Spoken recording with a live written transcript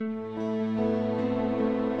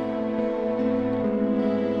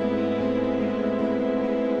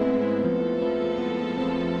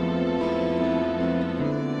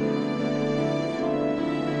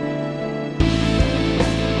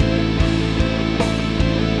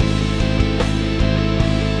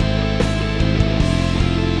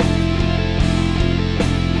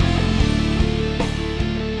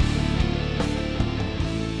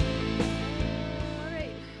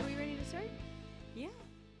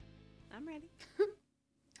I'm ready.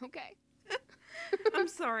 Okay. I'm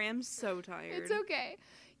sorry, I'm so tired. It's okay.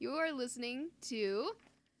 You are listening to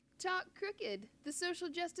Talk Crooked, the social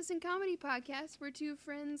justice and comedy podcast where two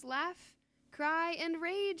friends laugh, cry, and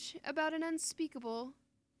rage about an unspeakable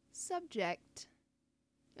subject.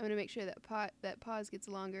 I'm going to make sure that pause gets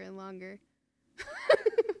longer and longer.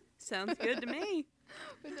 Sounds good to me.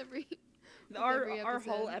 With every Our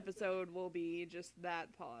whole episode. episode will be just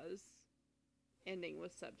that pause, ending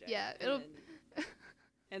with subject. Yeah,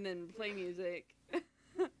 and then play music.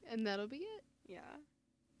 And that'll be it. Yeah.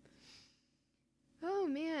 Oh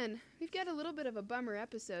man, we've got a little bit of a bummer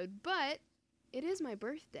episode, but it is my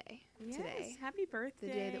birthday today. Happy birthday.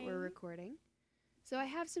 The day that we're recording. So I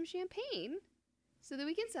have some champagne so that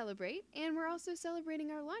we can celebrate, and we're also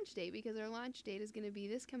celebrating our launch date because our launch date is going to be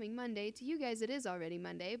this coming Monday. To you guys it is already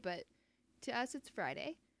Monday, but to us it's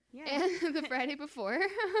Friday. Yeah. And the Friday before.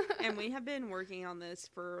 And we have been working on this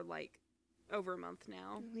for like over a month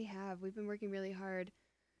now. We've been working really hard.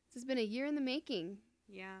 This has been a year in the making.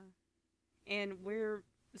 Yeah. And we're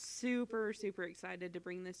super, super excited to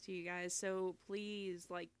bring this to you guys. So please,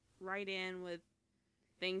 write in with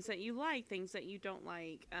things that you like, things that you don't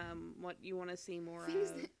like, what you want to see more of.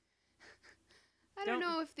 I don't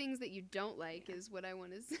know if things that you don't like is what I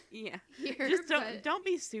want to Yeah. hear. Just don't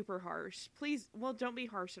be super harsh. Please, don't be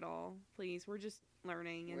harsh at all. Please, we're just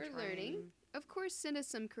learning and We're trying. learning. Of course, send us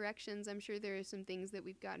some corrections. I'm sure there are some things that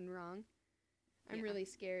we've gotten wrong. I'm really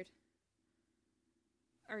scared.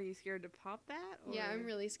 Are you scared to pop that? Or? Yeah, I'm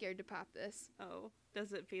really scared to pop this. Oh,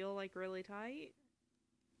 does it feel like really tight?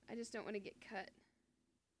 I just don't want to get cut.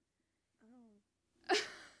 Oh.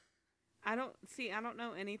 I don't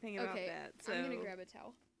know anything about that. So I'm going to grab a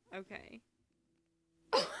towel. Okay.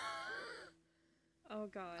 Oh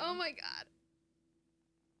god. Oh my god.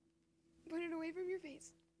 Put it away from your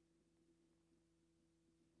face.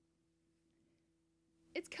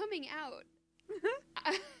 It's coming out.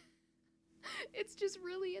 It's just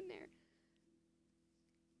really in there.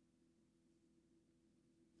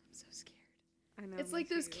 I'm so scared. I know. It's like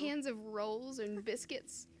those cans of rolls and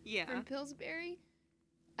biscuits from Pillsbury.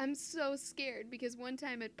 I'm so scared because one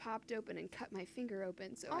time it popped open and cut my finger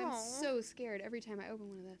open. So I'm so scared every time I open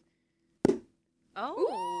one of those. Oh.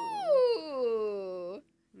 Ooh.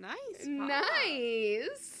 Nice.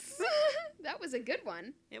 Nice. That was a good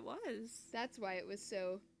one. It was. That's why it was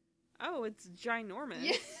so... Oh, it's ginormous.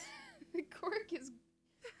 Yeah. The cork is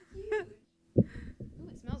huge. Ooh,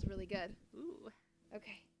 it smells really good. Ooh.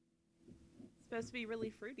 Okay. It's supposed to be really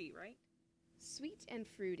fruity, right? Sweet and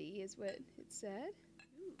fruity is what it said.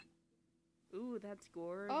 Ooh, that's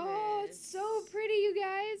gorgeous. Oh, it's so pretty, you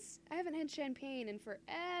guys. I haven't had champagne in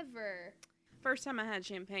forever. First time I had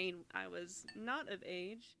champagne, I was not of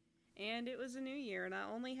age, and it was a new year, and I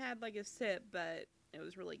only had a sip, but it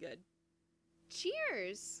was really good.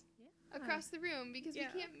 Cheers! Yeah. Across the room, because we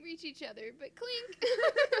can't reach each other, but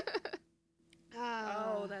clink!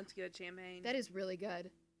 Oh, that's good champagne. That is really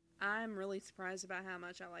good. I'm really surprised about how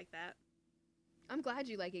much I like that. I'm glad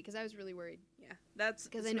you like it, because I was really worried. Yeah, that's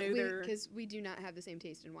smoother. Because we do not have the same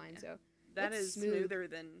taste in wine, so... That is smoother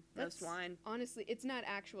than most wine. Honestly, it's not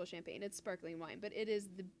actual champagne. It's sparkling wine, but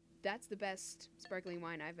that's the best sparkling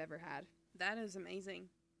wine I've ever had. That is amazing.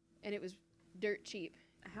 And it was dirt cheap.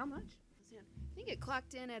 How much? I think it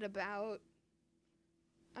clocked in at about,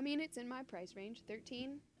 it's in my price range.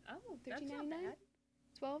 13. Oh, $13.99? that's not bad.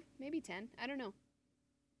 12, maybe 10. I don't know.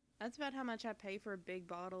 That's about how much I pay for a big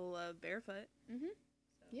bottle of Barefoot. Mm-hmm.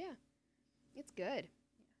 So. Yeah. It's good.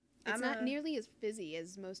 Yeah. It's not nearly as fizzy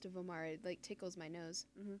as most of them are. It, tickles my nose.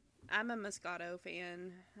 Mm-hmm. I'm a Moscato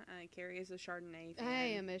fan. Carrie is a Chardonnay fan.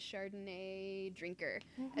 I am a Chardonnay drinker.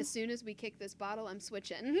 Mm-hmm. As soon as we kick this bottle, I'm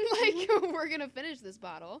switching. We're going to finish this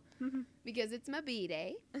bottle because it's my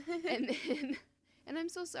B-day. And I'm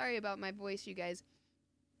so sorry about my voice, you guys.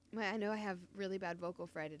 I know I have really bad vocal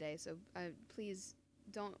fry today, so please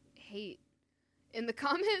don't hate in the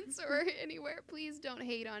comments or anywhere. Please don't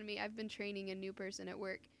hate on me. I've been training a new person at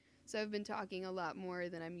work, so I've been talking a lot more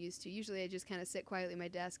than I'm used to. Usually I just kind of sit quietly at my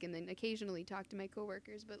desk and then occasionally talk to my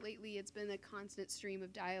coworkers, but lately it's been a constant stream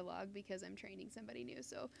of dialogue because I'm training somebody new,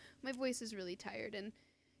 so my voice is really tired, and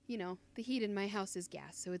the heat in my house is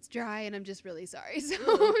gas, so it's dry, and I'm just really sorry.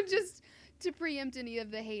 So just to preempt any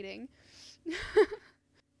of the hating.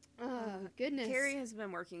 Oh, goodness. Carrie has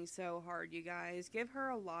been working so hard, you guys. Give her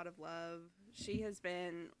a lot of love. She has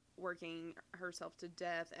been working herself to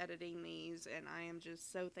death editing these, and I am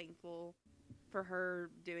just so thankful for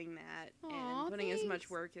her doing that. Aww, and putting thanks. as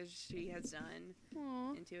much work as she has done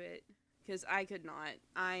Aww. into it. Because I could not.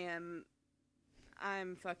 I'm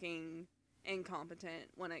fucking incompetent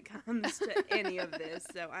when it comes to any of this,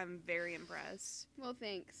 so I'm very impressed. Well,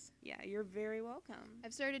 thanks. Yeah, you're very welcome.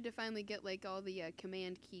 I've started to finally get like all the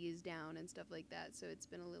command keys down and stuff like that, so it's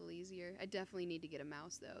been a little easier. I definitely need to get a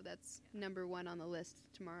mouse though. That's number 1 on the list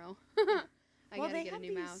tomorrow. I Well, gotta they get a have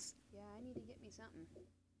new these- mouse. Yeah, I need to get me something.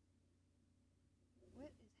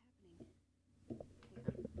 What is happening?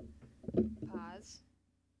 Hang on. Pause.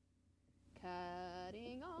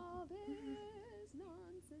 Cutting all this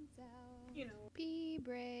nonsense out. You know. Pee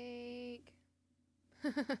break.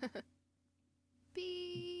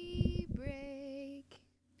 Pee break.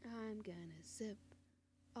 I'm gonna sip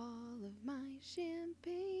all of my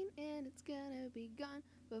champagne and it's gonna be gone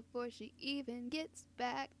before she even gets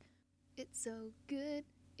back. It's so good.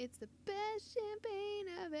 It's the best champagne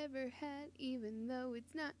I've ever had, even though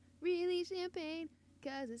it's not really champagne,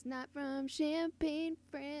 'cause it's not from Champagne,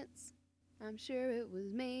 France. I'm sure it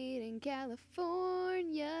was made in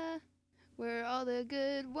California, where all the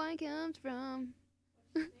good wine comes from.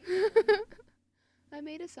 I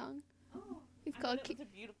made a song. Oh, It's I called thought it was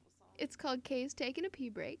a beautiful song. It's called Kay's Taking a Pee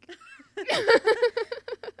Break.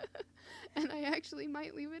 And I actually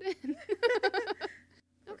might leave it in.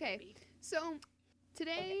 Okay, so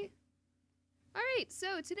today...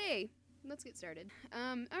 Today, let's get started.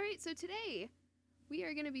 So today we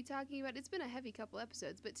are going to be talking about... It's been a heavy couple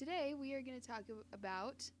episodes, but today we are going to talk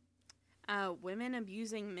about... Women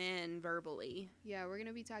abusing men verbally. Yeah, we're going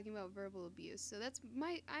to be talking about verbal abuse. So that's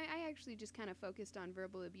I actually just kind of focused on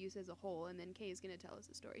verbal abuse as a whole, and then Kay is going to tell us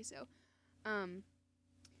a story. So,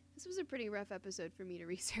 this was a pretty rough episode for me to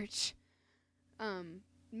research.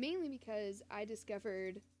 Mainly because I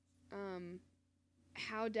discovered,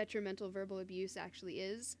 how detrimental verbal abuse actually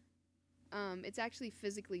is. It's actually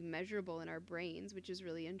physically measurable in our brains, which is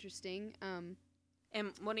really interesting.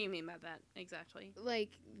 And what do you mean by that exactly?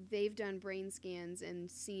 Like, they've done brain scans and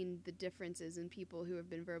seen the differences in people who have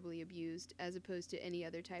been verbally abused as opposed to any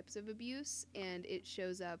other types of abuse, and it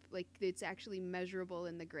shows up, like, it's actually measurable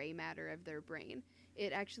in the gray matter of their brain.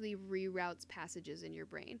 It actually reroutes passages in your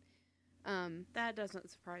brain. That doesn't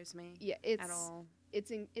surprise me. Yeah, it's at all.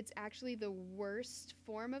 It's actually the worst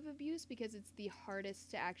form of abuse because it's the hardest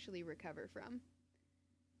to actually recover from.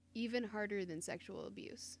 Even harder than sexual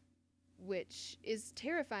abuse. Which is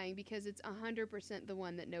terrifying because it's 100% the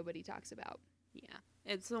one that nobody talks about. Yeah.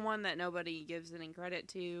 It's the one that nobody gives any credit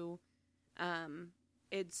to.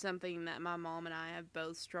 It's something that my mom and I have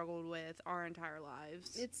both struggled with our entire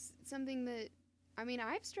lives. It's something that, I mean,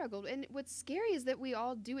 I've struggled. And what's scary is that we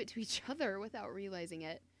all do it to each other without realizing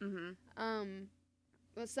it. Mm-hmm.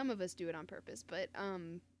 Well, some of us do it on purpose, but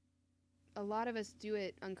a lot of us do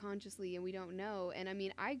it unconsciously and we don't know. And I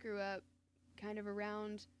mean, I grew up kind of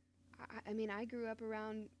around... I grew up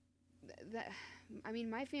around that. I mean,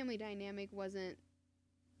 my family dynamic wasn't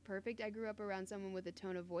perfect. I grew up around someone with a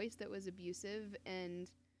tone of voice that was abusive and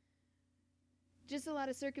just a lot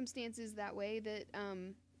of circumstances that way that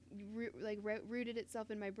rooted itself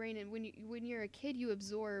in my brain. And when you're a kid, you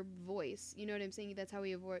absorb voice. You know what I'm saying? That's how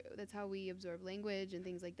we absorb language and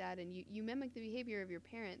things like that. And you mimic the behavior of your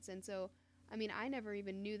parents. And so, I mean, I never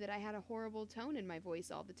even knew that I had a horrible tone in my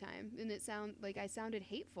voice all the time. And I sounded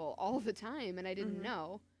hateful all the time, and I didn't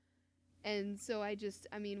know. And so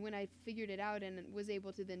when I figured it out and was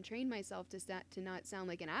able to then train myself to not sound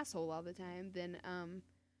like an asshole all the time, then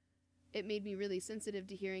it made me really sensitive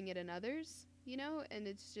to hearing it in others, you know? And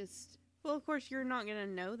it's just... Well, of course, you're not going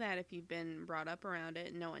to know that if you've been brought up around it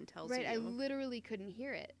and no one tells you. Right, I literally couldn't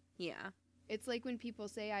hear it. Yeah. It's like when people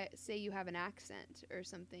say you have an accent or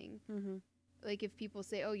something. Mm-hmm. Like if people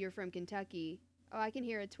say, "Oh, you're from Kentucky," oh, I can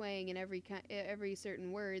hear a twang in every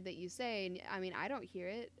certain word that you say, and I mean, I don't hear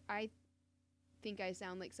it. I think I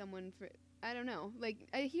sound like someone I don't know. Like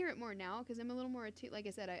I hear it more now because I'm a little more attuned. Like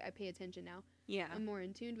I said, I pay attention now. Yeah. I'm more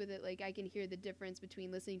in tune with it. Like I can hear the difference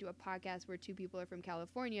between listening to a podcast where 2 people are from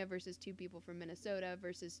California versus 2 people from Minnesota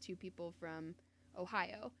versus 2 people from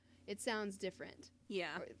Ohio. It sounds different.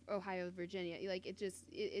 Yeah. Or Ohio, Virginia. Like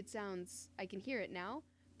it sounds. I can hear it now.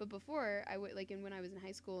 But before, I would, like, when I was in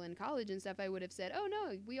high school and college and stuff, I would have said, "Oh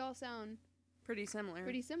no, we all sound pretty similar."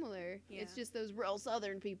 Yeah. It's just those real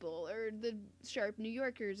Southern people, or the sharp New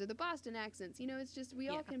Yorkers, or the Boston accents. You know, it's just we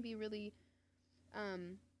all can be really,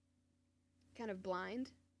 kind of blind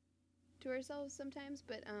to ourselves sometimes.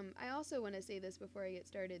 But I also want to say this before I get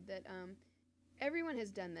started that everyone has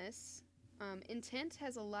done this. Intent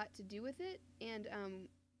has a lot to do with it, and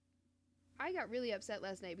I got really upset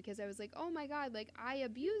last night because I was like, oh my God, like I've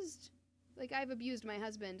abused my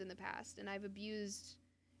husband in the past, and I've abused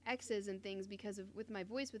exes and things with my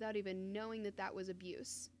voice without even knowing that was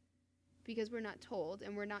abuse, because we're not told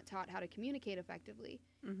and we're not taught how to communicate effectively.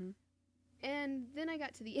 Mm-hmm. And then I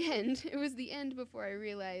got to the end. It was the end before I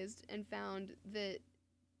realized and found that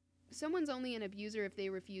someone's only an abuser if they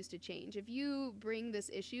refuse to change. If you bring this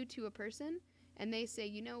issue to a person and they say,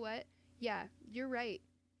 you know what? Yeah, you're right.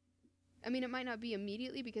 I mean, it might not be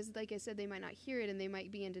immediately because, like I said, they might not hear it and they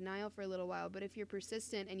might be in denial for a little while. But if you're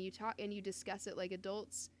persistent and you talk and you discuss it like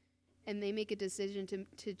adults and they make a decision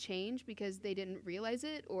to change because they didn't realize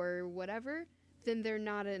it or whatever, then they're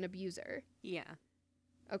not an abuser. Yeah.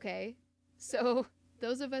 Okay? So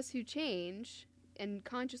those of us who change and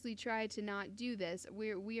consciously try to not do this,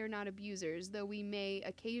 we are not abusers, though we may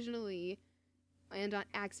occasionally and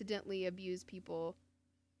accidentally abuse people.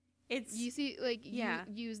 It's you see, like, yeah.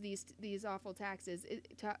 you use these awful taxes.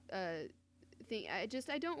 I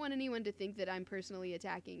don't want anyone to think that I'm personally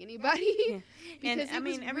attacking anybody. Yeah. And I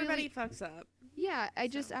mean, everybody fucks up. Yeah,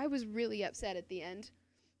 I was really upset at the end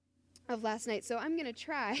of last night, so I'm gonna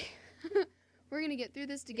try. We're gonna get through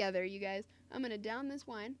this together, you guys. I'm gonna down this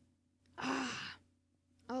wine.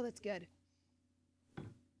 Oh, that's good.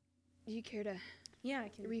 Do you care to I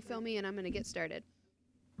can refill me, and I'm gonna get started.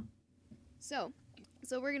 So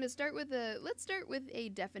we're gonna start with let's start with a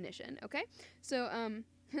definition, okay? So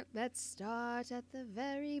let's start at the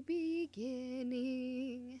very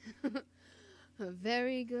beginning. A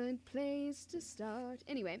very good place to start.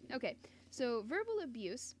 Anyway, okay. So verbal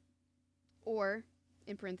abuse, or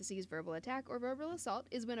in parentheses, verbal attack or verbal assault,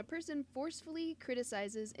 is when a person forcefully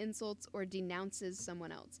criticizes, insults, or denounces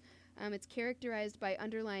someone else. It's characterized by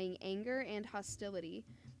underlying anger and hostility.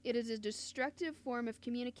 It is a destructive form of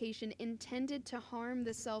communication intended to harm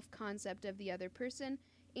the self-concept of the other person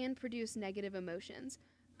and produce negative emotions.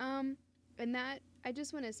 And that, I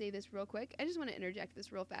just want to say this real quick. I just want to interject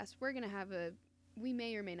this real fast. We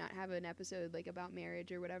may or may not have an episode like about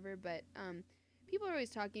marriage or whatever, but people are always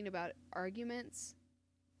talking about arguments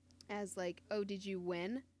as like, oh, did you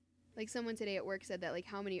win? Like someone today at work said that, like,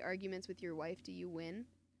 how many arguments with your wife do you win?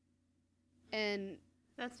 And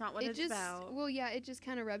that's not what it's about. Well, yeah, it just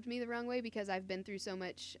kind of rubbed me the wrong way because I've been through so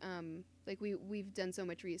much, like we've done so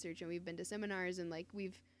much research and we've been to seminars and like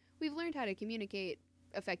we've learned how to communicate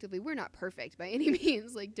effectively. We're not perfect by any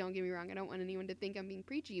means. Like, don't get me wrong. I don't want anyone to think I'm being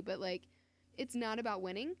preachy, but like, it's not about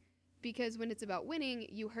winning, because when it's about winning,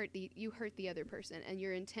 you hurt the other person and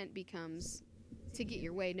your intent becomes to get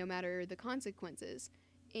your way no matter the consequences.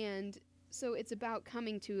 And so it's about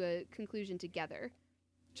coming to a conclusion together.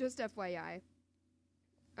 Just FYI.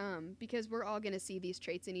 Because we're all going to see these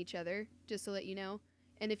traits in each other, just to let you know.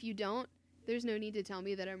 And if you don't, there's no need to tell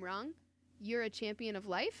me that I'm wrong. You're a champion of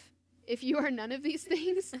life if you are none of these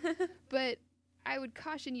things. But I would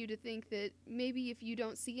caution you to think that maybe if you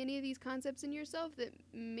don't see any of these concepts in yourself, that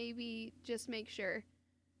maybe just make sure.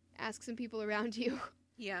 Ask some people around you.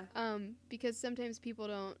 Yeah. Because sometimes people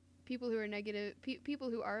who are negative, people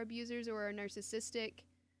who are abusers or are narcissistic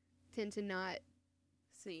tend to not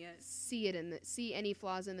see any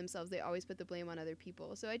flaws in themselves. They always put the blame on other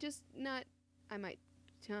people. So I might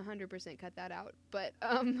 100% cut that out. But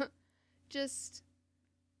just,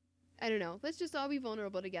 I don't know. Let's just all be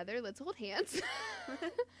vulnerable together. Let's hold hands.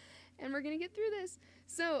 And we're going to get through this.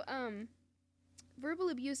 So, verbal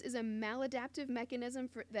abuse is a maladaptive mechanism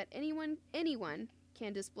that anyone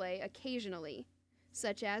can display occasionally,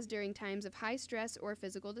 such as during times of high stress or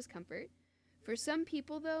physical discomfort. For some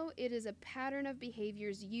people, though, it is a pattern of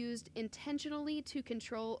behaviors used intentionally to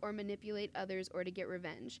control or manipulate others or to get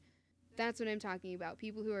revenge. That's what I'm talking about.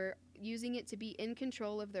 People who are using it to be in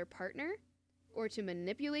control of their partner or to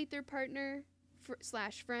manipulate their partner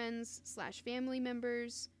slash friends slash family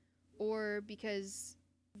members, or because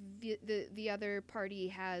the other party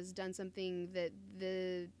has done something that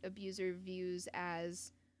the abuser views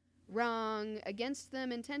as wrong against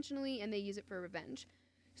them intentionally, and they use it for revenge.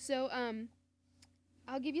 So,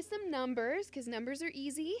 I'll give you some numbers, because numbers are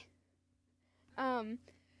easy.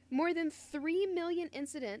 More than 3 million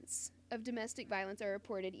incidents of domestic violence are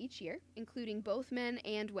reported each year, including both men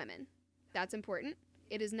and women. That's important.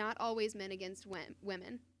 It is not always men against women.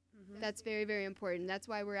 Mm-hmm. That's very, very important. That's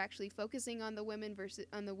why we're actually focusing on the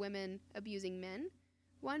women abusing men.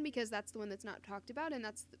 One, because that's the one that's not talked about, and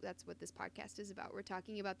that's what this podcast is about. We're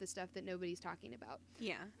talking about the stuff that nobody's talking about.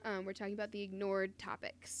 Yeah. We're talking about the ignored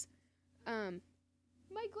topics.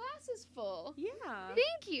 My glass is full. Yeah.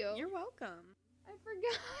 Thank you. You're welcome. I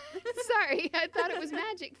forgot. Sorry, I thought it was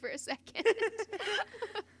magic for a second.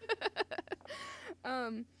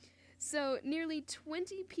 So nearly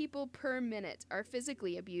 20 people per minute are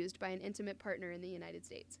physically abused by an intimate partner in the United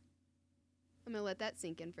States. I'm going to let that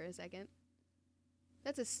sink in for a second.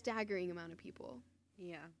 That's a staggering amount of people.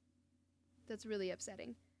 Yeah. That's really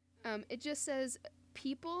upsetting. It just says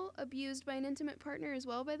people abused by an intimate partner as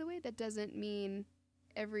well, by the way. That doesn't mean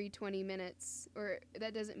every 20 minutes, or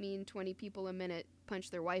that doesn't mean 20 people a minute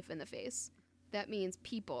punch their wife in the face. That means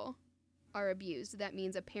people are abused. That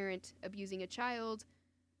means a parent abusing a child,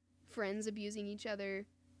 friends abusing each other,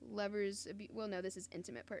 lovers well, no, this is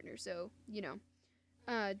intimate partner, so, you know.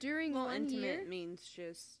 During well, 1 intimate year... means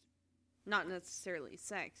just not necessarily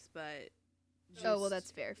sex, but just... Oh, well,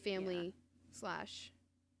 that's fair. Family slash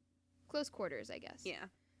close quarters, I guess. Yeah.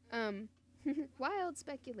 Wild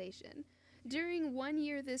speculation. During 1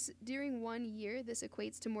 year, this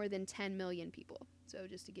equates to more than 10 million people. So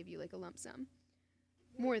just to give you like a lump sum.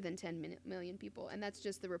 More than 10 million people, and that's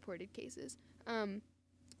just the reported cases.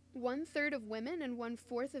 1/3 of women and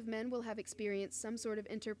 1/4 of men will have experienced some sort of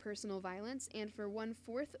interpersonal violence, and for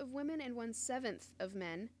 1/4 of women and 1/7 of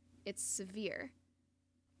men, it's severe.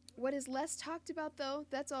 What is less talked about, though,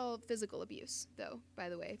 that's all physical abuse, though, by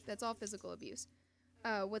the way. That's all physical abuse.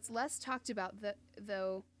 What's less talked about,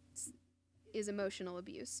 though, is emotional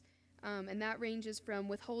abuse. And that ranges from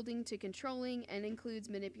withholding to controlling and includes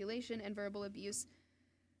manipulation and verbal abuse.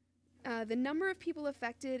 The number of people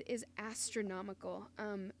affected is astronomical.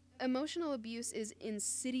 Emotional abuse is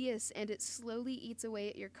insidious, and it slowly eats away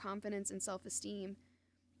at your confidence and self-esteem.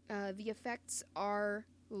 The effects are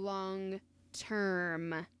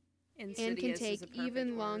long-term and can take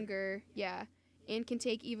even longer. Yeah, and can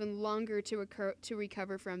take even longer to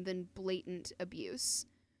recover from than blatant abuse.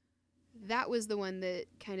 That was the one that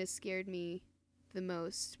kind of scared me the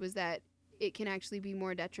most, was that it can actually be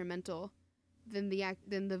more detrimental than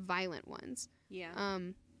the violent ones. Yeah.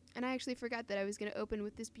 And I actually forgot that I was going to open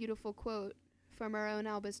with this beautiful quote from our own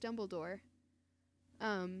Albus Dumbledore.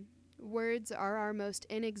 Words are our most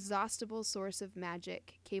inexhaustible source of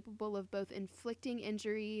magic, capable of both inflicting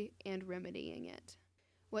injury and remedying it.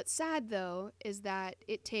 What's sad, though, is that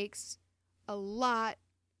it takes a lot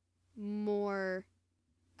more...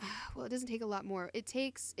 Well, it doesn't take a lot more. It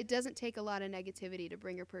doesn't take a lot of negativity to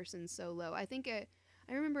bring a person so low. I think I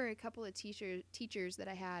remember a couple of teachers that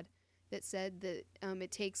I had that said that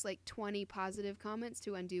it takes like 20 positive comments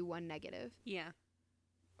to undo one negative. Yeah.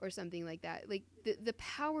 Or something like that. Like, the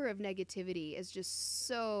power of negativity is just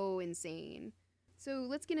so insane. So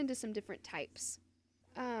let's get into some different types.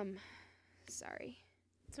 Sorry.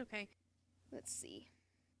 It's okay. Let's see.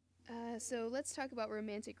 So let's talk about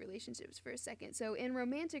romantic relationships for a second. So in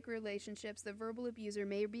romantic relationships, the verbal abuser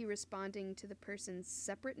may be responding to the person's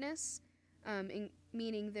separateness,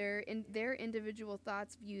 meaning their individual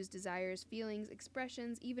thoughts, views, desires, feelings,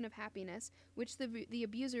 expressions, even of happiness, which the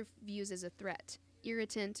abuser views as a threat,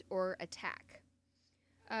 irritant, or attack.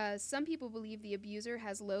 Some people believe the abuser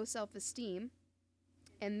has low self-esteem,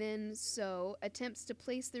 and then so attempts to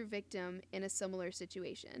place their victim in a similar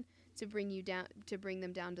situation to bring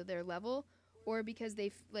them down to their level, or because they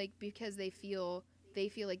feel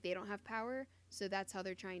like they don't have power, so that's how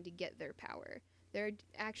they're trying to get their power. They're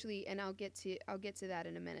actually, and I'll get to that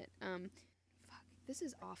in a minute. This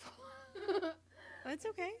is awful. That's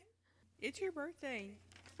okay. It's your birthday.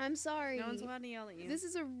 I'm sorry. No one's allowed to yell at you. This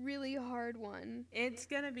is a really hard one. It's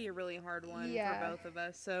going to be a really hard one for both of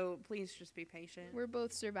us, so please just be patient. We're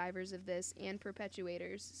both survivors of this and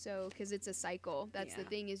perpetuators, so, because it's a cycle. That's the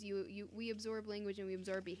thing, is we absorb language and we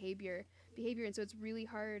absorb behavior, and so it's really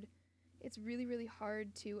hard. It's really, really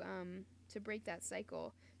hard to break that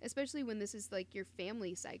cycle, especially when this is like your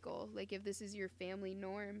family cycle, like if this is your family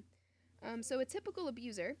norm. So a typical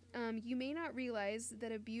abuser, you may not realize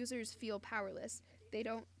that abusers feel powerless. They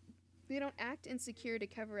don't act insecure to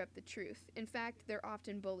cover up the truth. In fact, they're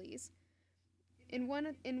often bullies. The one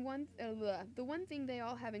thing they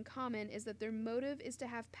all have in common is that their motive is to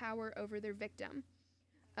have power over their victim.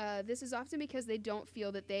 This is often because they don't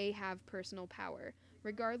feel that they have personal power,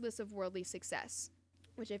 regardless of worldly success,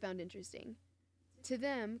 which I found interesting. To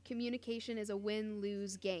them, communication is a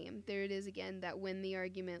win-lose game. There it is again, that win the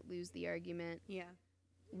argument, lose the argument. Yeah.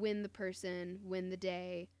 Win the person, win the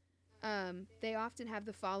day. They often have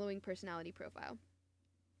the following personality profile: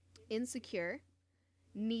 insecure,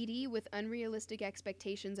 needy with unrealistic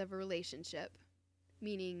expectations of a relationship,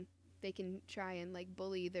 meaning they can try and like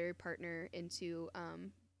bully their partner into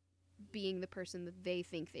being the person that they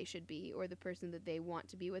think they should be, or the person that they want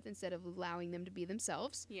to be with, instead of allowing them to be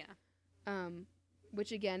themselves. Yeah.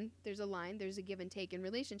 Which again, there's a line, there's a give and take in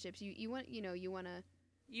relationships. You want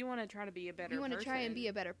to try to be a better person. You want to try and be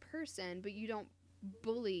a better person, but you don't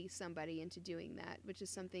bully somebody into doing that, which is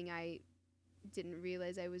something I didn't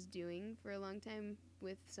realize I was doing for a long time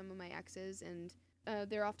with some of my exes. And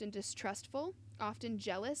they're often distrustful, often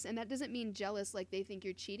jealous, and that doesn't mean jealous like they think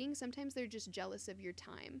you're cheating. Sometimes they're just jealous of your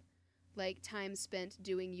time, like time spent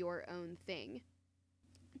doing your own thing.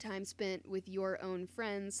 time spent with your own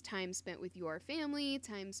friends, time spent with your family,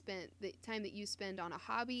 the time that you spend on a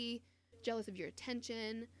hobby, jealous of your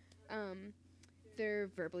attention. They're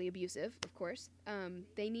verbally abusive, of course.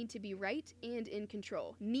 They need to be right and in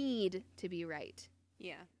control. Need to be right.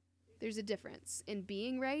 Yeah. There's a difference in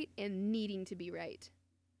being right and needing to be right.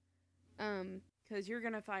 Because you're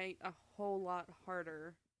going to fight a whole lot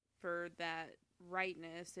harder for that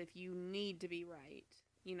rightness if you need to be right,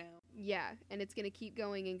 you know? Yeah, and it's going to keep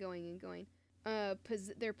going and going and going.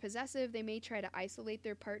 They're possessive. They may try to isolate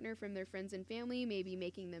their partner from their friends and family, maybe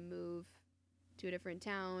making them move to a different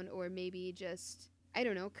town, or maybe just, I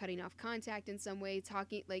don't know, cutting off contact in some way,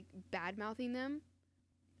 talking, like, bad-mouthing them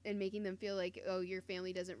and making them feel like, oh, your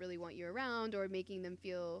family doesn't really want you around, or making them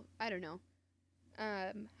feel, I don't know.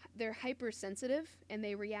 They're hypersensitive, and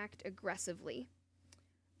they react aggressively.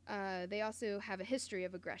 They also have a history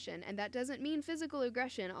of aggression, and that doesn't mean physical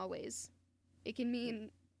aggression always. It can mean...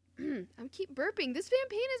 I keep burping. This Van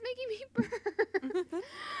Pain is making me burp.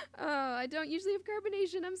 Oh, I don't usually have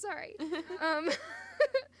carbonation. I'm sorry.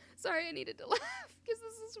 Sorry, I needed to laugh because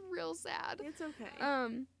this is real sad. It's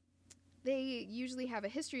okay. They usually have a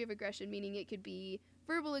history of aggression, meaning it could be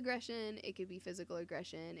verbal aggression, it could be physical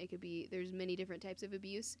aggression, there's many different types of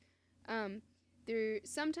abuse.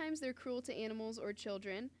 Sometimes they're cruel to animals or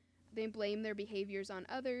children. They blame their behaviors on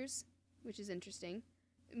others, which is interesting.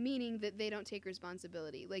 Meaning that they don't take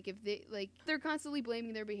responsibility. Like, if they're constantly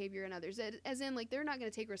blaming their behavior on others. As in, like, they're not going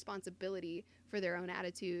to take responsibility for their own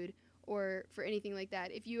attitude or for anything like that.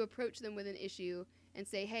 If you approach them with an issue and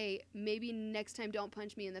say, hey, maybe next time don't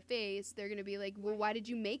punch me in the face, they're going to be like, well, why did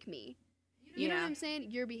you make me? You know what I'm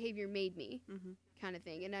saying? Your behavior made me, kind of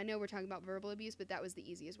thing. And I know we're talking about verbal abuse, but that was the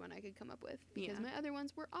easiest one I could come up with because my other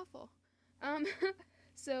ones were awful.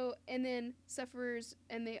 So, and then sufferers,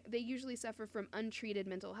 and they usually suffer from untreated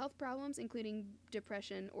mental health problems, including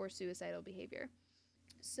depression or suicidal behavior.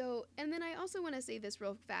 So, and then I also want to say this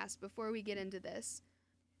real fast before we get into this.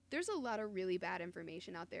 There's a lot of really bad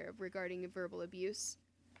information out there regarding verbal abuse.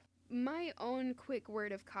 My own quick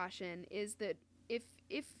word of caution is that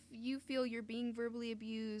if you feel you're being verbally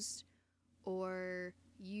abused, or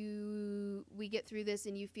we get through this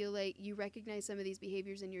and you feel like you recognize some of these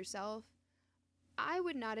behaviors in yourself, I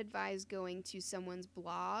would not advise going to someone's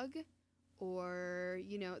blog, or,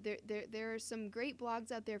 you know, there are some great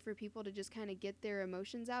blogs out there for people to just kind of get their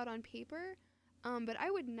emotions out on paper. But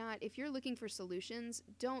I would not, if you're looking for solutions,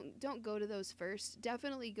 don't go to those first.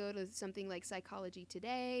 Definitely go to something like Psychology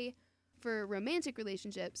Today for romantic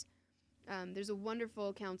relationships. There's a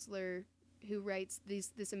wonderful counselor who writes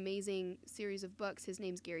this amazing series of books. His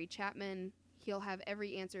name's Gary Chapman. He'll have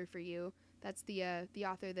every answer for you. That's the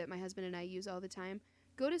author that my husband and I use all the time.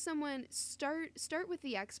 Go to someone, start with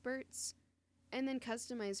the experts, and then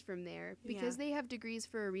customize from there, because they have degrees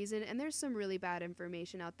for a reason, and there's some really bad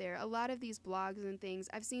information out there. A lot of these blogs and things,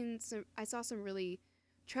 I saw some really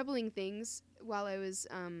troubling things while I was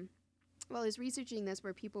researching this,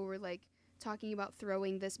 where people were like talking about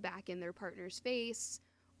throwing this back in their partner's face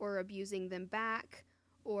or abusing them back.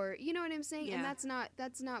 Or, you know what I'm saying? Yeah. And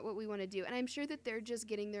that's not what we want to do. And I'm sure that they're just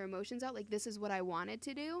getting their emotions out, like, this is what I wanted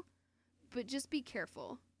to do. But just be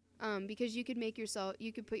careful, because you could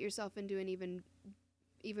put yourself into an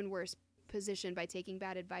even worse position by taking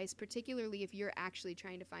bad advice, particularly if you're actually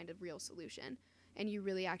trying to find a real solution and you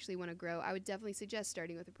really actually want to grow. I would definitely suggest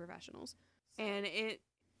starting with the professionals. And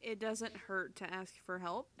it doesn't hurt to ask for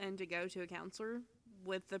help and to go to a counselor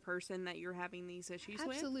with the person that you're having these issues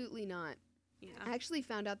with. Absolutely not. Yeah. I actually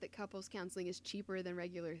found out that couples counseling is cheaper than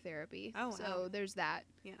regular therapy. Oh, so wow. There's that.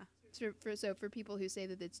 Yeah. So for people who say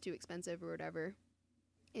that it's too expensive or whatever,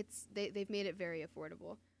 they've made it very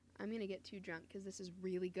affordable. I'm going to get too drunk because this is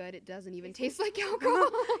really good. It doesn't even taste like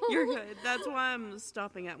alcohol. You're good. That's why I'm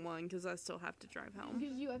stopping at 1, because I still have to drive home.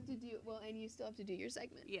 Because you have to and you still have to do your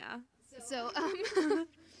segment. Yeah. So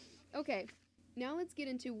okay. Now let's get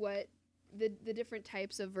into what the different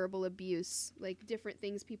types of verbal abuse, like different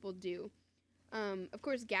things people do. Of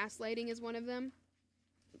course, gaslighting is one of them.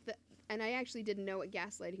 And I actually didn't know what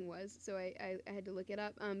gaslighting was, so I had to look it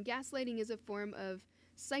up. Gaslighting is a form of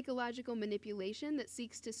psychological manipulation that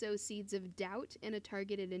seeks to sow seeds of doubt in a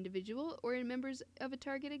targeted individual or in members of a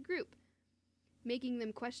targeted group, making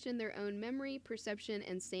them question their own memory, perception,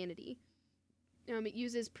 and sanity. It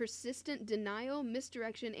uses persistent denial,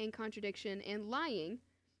 misdirection, and contradiction, and lying,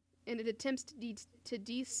 and it attempts to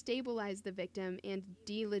destabilize the victim and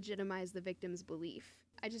delegitimize the victim's belief.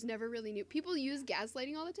 I just never really knew. People use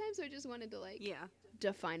gaslighting all the time, so I just wanted to,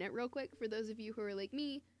 define it real quick for those of you who are like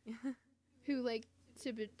me, who like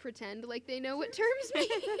to pretend like they know what terms mean.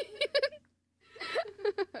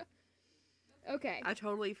 Okay. I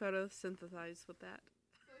totally photosynthesize with that.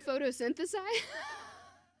 Photosynthesize?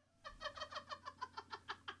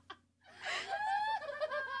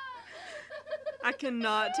 I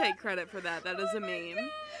cannot take credit for that. That is a meme.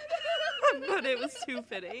 But it was too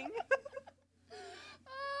fitting.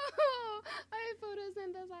 Oh, I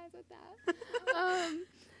photosynthesize with that.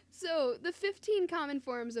 So, the 15 common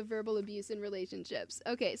forms of verbal abuse in relationships.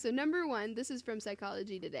 Okay, so number 1, this is from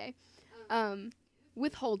Psychology Today.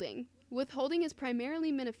 Withholding. Withholding is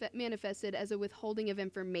primarily manifested as a withholding of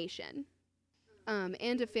information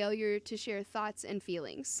and a failure to share thoughts and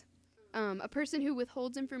feelings. A person who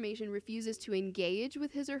withholds information refuses to engage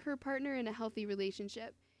with his or her partner in a healthy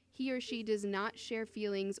relationship. He or she does not share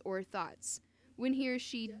feelings or thoughts. When he or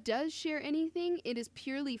she does share anything, it is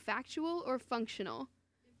purely factual or functional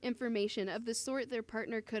information of the sort their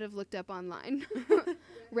partner could have looked up online,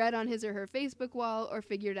 read on his or her Facebook wall, or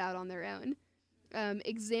figured out on their own.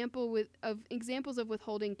 Examples of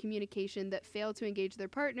withholding communication that fail to engage their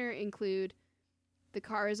partner include: the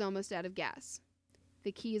car is almost out of gas,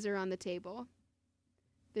 the keys are on the table,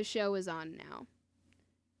 the show is on now.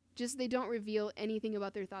 Just they don't reveal anything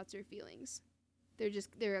about their thoughts or feelings.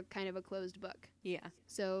 They're kind of a closed book. Yeah.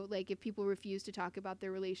 So, like, if people refuse to talk about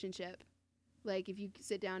their relationship, like, if you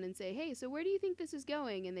sit down and say, hey, so where do you think this is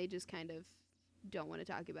going? And they just kind of don't want to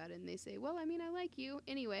talk about it. And they say, well, I mean, I like you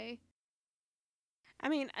anyway. I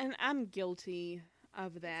mean, and I'm guilty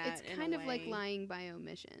of that. It's kind of like lying by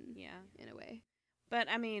omission. Yeah. In a way.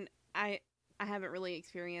 But, I mean, I haven't really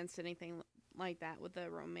experienced anything like that with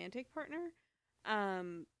a romantic partner.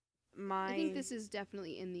 I think this is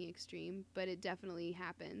definitely in the extreme, but it definitely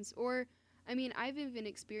happens. Or, I mean, I've even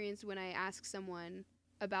experienced when I ask someone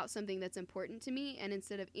about something that's important to me, and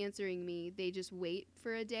instead of answering me, they just wait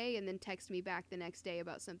for a day and then text me back the next day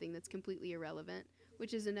about something that's completely irrelevant,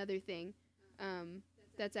 which is another thing.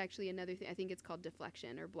 That's actually another thing. I think it's called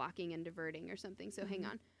deflection or blocking and diverting or something. So hang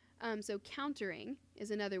on. So countering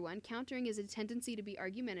is another one. Countering is a tendency to be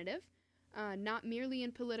argumentative, not merely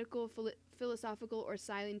in political, philosophical, or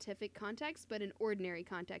scientific context, but in ordinary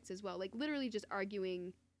context as well. Like literally just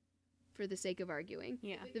arguing for the sake of arguing.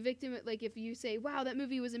 Yeah. The victim, like if you say, wow, that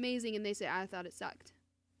movie was amazing, and they say, I thought it sucked,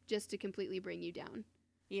 just to completely bring you down.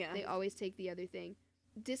 Yeah. They always take the other thing.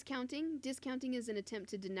 Discounting is an attempt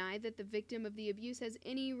to deny that the victim of the abuse has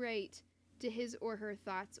any right to his or her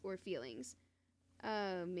thoughts or feelings.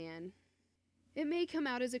 Oh, man. It may come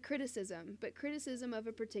out as a criticism, but criticism of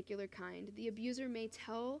a particular kind. The abuser may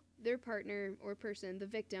tell their partner or person, the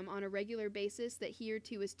victim, on a regular basis that he or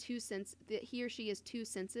she is too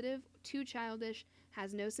sensitive, too childish,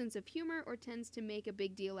 has no sense of humor, or tends to make a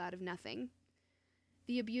big deal out of nothing.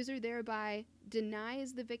 The abuser thereby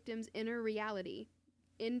denies the victim's inner reality,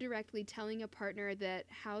 indirectly telling a partner that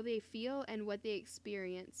how they feel and what they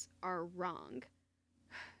experience are wrong.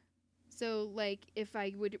 So, like, if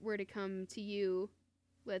I were to come to you,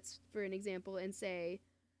 for an example, and say,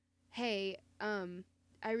 hey,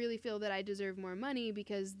 I really feel that I deserve more money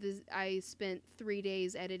because I spent 3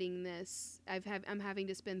 days editing this. I'm having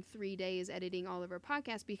to spend 3 days editing all of our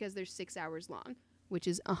podcasts because they're 6 hours long, which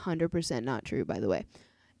is 100% not true, by the way.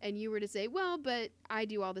 And you were to say, well, but I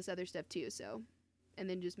do all this other stuff too, so, and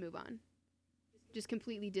then just move on. Just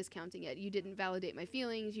completely discounting it. You didn't validate my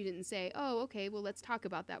feelings. You didn't say, oh, okay, well, let's talk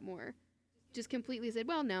about that more. Just completely said,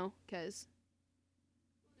 well, no, that's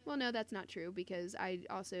not true because I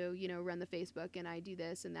also, run the Facebook and I do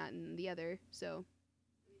this and that and the other. So,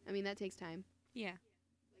 I mean, that takes time. Yeah.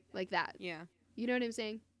 Like that. Yeah. You know what I'm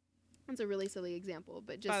saying? That's a really silly example,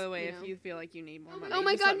 but just, by the way, if you feel like you need more money, oh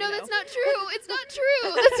my God, no, that's not true. It's not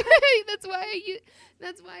true.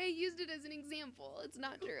 That's why I used it as an example. It's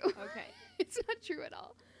not true. Okay. It's not true at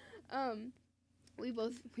all. We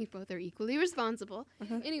both are equally responsible.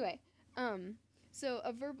 Anyway, so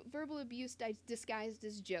a verbal abuse disguised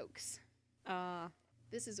as jokes.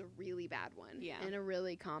 This is a really bad one. Yeah. And a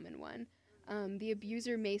really common one. The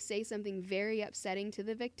abuser may say something very upsetting to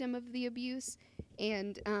the victim of the abuse,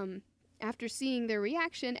 and after seeing their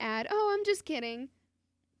reaction, add, "Oh, I'm just kidding."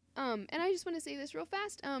 And I just want to say this real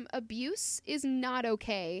fast. Abuse is not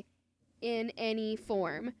okay in any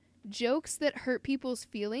form. Jokes that hurt people's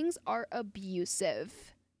feelings are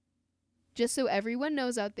abusive. Just so everyone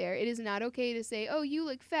knows out there, it is not okay to say, "Oh, you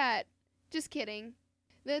look fat." Just kidding.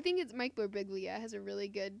 I think it's Mike Birbiglia has a really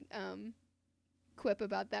good quip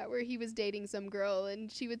about that, where he was dating some girl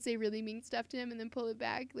and she would say really mean stuff to him and then pull it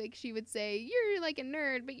back. Like, she would say, "You're like a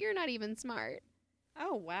nerd, but you're not even smart."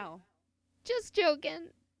 Oh, wow. Just joking.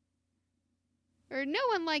 Or, "No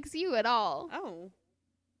one likes you at all." Oh.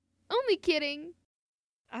 Only kidding.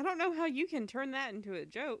 I don't know how you can turn that into a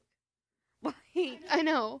joke. Like, I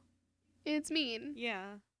know. It's mean.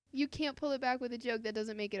 Yeah. You can't pull it back with a joke that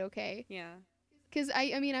doesn't make it okay. Yeah. Because I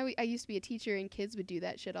used to be a teacher and kids would do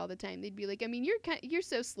that shit all the time. They'd be like, I mean, you're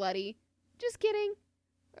so slutty. Just kidding.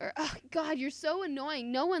 Or, oh, God, you're so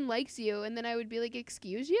annoying. No one likes you. And then I would be like,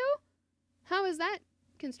 excuse you? How is that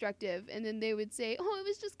constructive? And then they would say, oh, I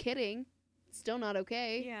was just kidding. Still not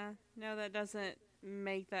okay. Yeah. No, that doesn't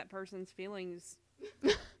make that person's feelings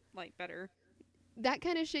like better. That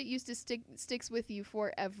kind of shit used to sticks with you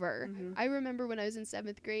forever. Mhm. I remember when I was in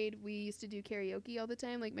 7th grade, we used to do karaoke all the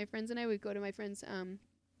time. Like, my friends and I would go to my friend's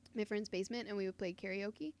basement and we would play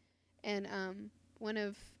karaoke. And one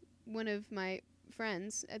of my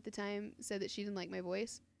friends at the time said that she didn't like my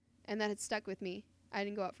voice, and that had stuck with me. I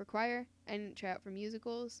didn't go out for choir. I didn't try out for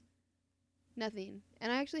musicals. Nothing.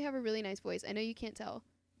 And I actually have a really nice voice. I know you can't tell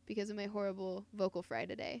because of my horrible vocal fry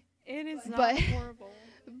today. It is not But- horrible.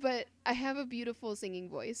 But I have a beautiful singing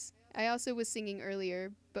voice. I also was singing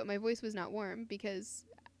earlier, but my voice was not warm because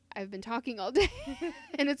I've been talking all day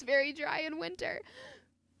and it's very dry in winter.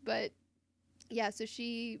 But yeah, so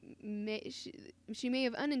she may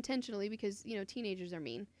have unintentionally, because, you know, teenagers are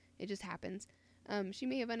mean. It just happens. She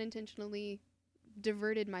may have unintentionally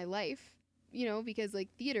diverted my life, you know, because like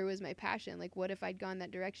theater was my passion. Like, what if I'd gone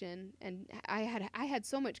that direction? And I had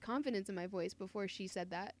so much confidence in my voice before she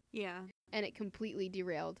said that. Yeah. And it completely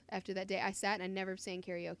derailed after that day. I sat and I never sang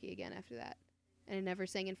karaoke again after that. And I never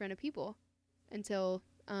sang in front of people until,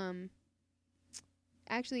 until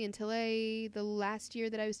the last year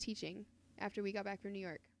that I was teaching after we got back from New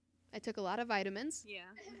York. I took a lot of vitamins Yeah.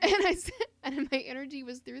 and my energy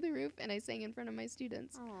was through the roof and I sang in front of my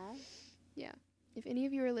students. Aw. If any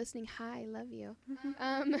of you are listening, hi, love you.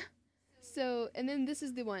 So, and then this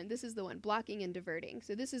is the one, blocking and diverting.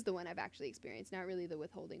 So this is the one I've actually experienced, not really the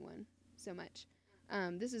withholding one so much.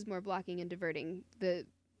 This is more blocking and diverting, the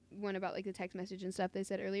one about like the text message and stuff they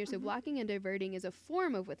said earlier. So blocking and diverting is a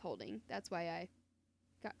form of withholding. That's why I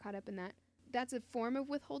got caught up in that. That's a form of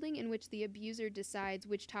withholding in which the abuser decides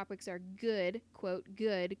which topics are good, quote,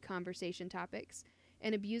 good conversation topics.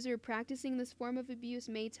 An abuser practicing this form of abuse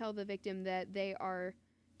may tell the victim that they are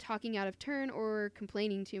talking out of turn or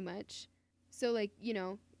complaining too much. So, like, you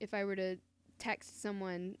know, if I were to text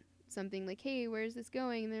someone something like, hey, where's this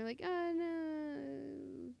going? And they're like,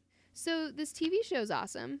 no. So this TV show's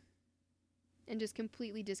awesome. And just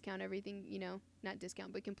completely discount everything, you know, not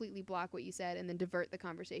discount, but completely block what you said and then divert the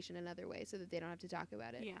conversation another way so that they don't have to talk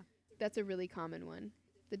about it. Yeah. That's a really common one.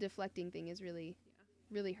 The deflecting thing is really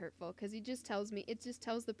hurtful because it just tells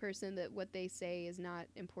the person that what they say is not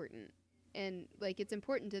important. And, like, it's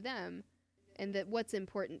important to them, and that what's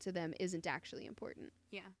important to them isn't actually important.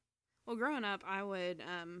 Yeah. Well, growing up, I would,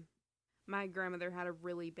 my grandmother had a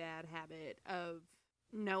really bad habit of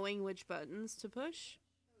knowing which buttons to push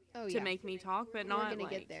to make me talk, but not gonna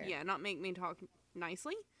like, get there. yeah, not make me talk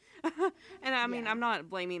nicely. And I mean, Yeah. I'm not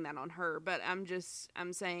blaming that on her, but I'm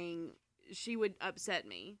saying she would upset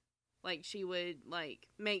me. Like, she would, like,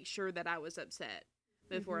 make sure that I was upset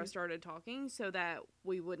before I started talking so that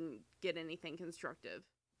we wouldn't get anything constructive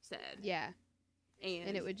said. Yeah.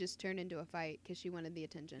 And it would just turn into a fight because she wanted the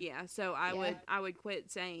attention. yeah, so I would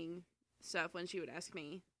quit saying stuff when she would ask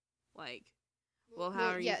me, like, well, how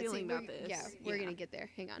are you feeling about this? Yeah, we're going to get there.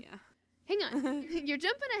 Hang on. Yeah. Hang on. You're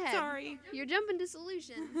jumping ahead. Sorry. You're jumping to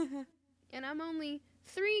solutions. And I'm only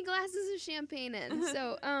 3 glasses of champagne in.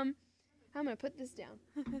 So, I'm going to put this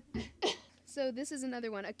down. So this is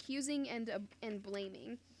another one, accusing and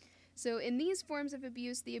blaming. So in these forms of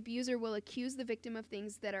abuse, the abuser will accuse the victim of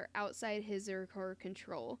things that are outside his or her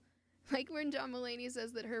control. Like when John Mulaney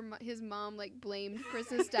says that his mom, like, blamed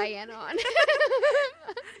Princess Diana on.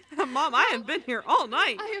 Mom, I have been here all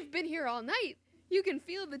night. I have been here all night. You can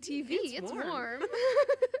feel the TV. It's warm.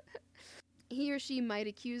 He or she might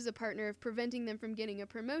accuse a partner of preventing them from getting a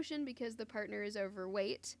promotion because the partner is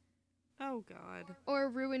overweight, Oh, God. or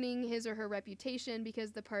ruining his or her reputation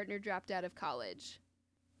because the partner dropped out of college.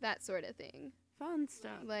 That sort of thing. Fun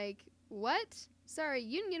stuff. Like, what? Sorry,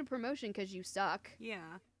 you didn't get a promotion because you suck.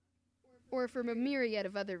 Yeah. Or for a myriad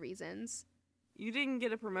of other reasons. You didn't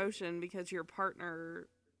get a promotion because your partner...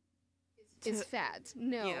 Is fat.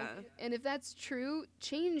 No. Yeah. And if that's true,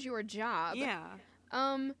 change your job. Yeah.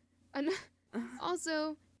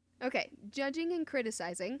 Also, okay, judging and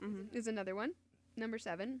criticizing Mhm. is another one. Number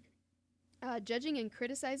 7. Judging and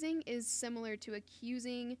criticizing is similar to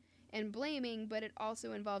accusing and blaming, but it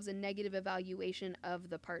also involves a negative evaluation of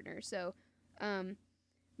the partner. So,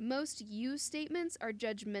 most you statements are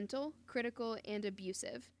judgmental, critical, and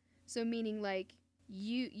abusive. So, meaning like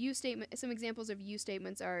you statement. Some examples of you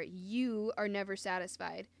statements are: you are never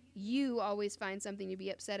satisfied. You always find something to be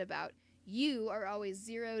upset about. You are always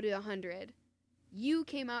 0 to 100. You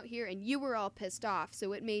came out here and you were all pissed off,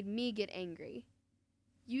 so it made me get angry.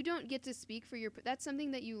 You don't get to speak for your... That's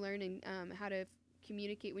something that you learn in how to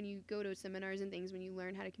communicate when you go to seminars and things. When you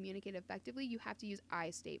learn how to communicate effectively, you have to use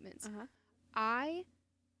I statements. I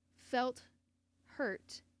felt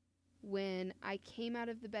hurt when I came out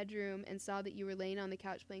of the bedroom and saw that you were laying on the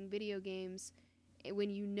couch playing video games when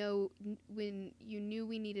you knew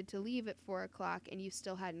we needed to leave at 4 o'clock and you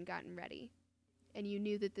still hadn't gotten ready. And you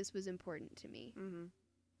knew that this was important to me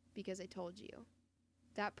because I told you.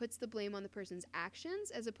 That puts the blame on the person's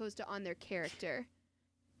actions as opposed to on their character.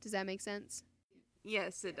 Does that make sense?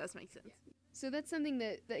 Yes, it does make sense. So that's something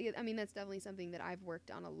that's definitely something that I've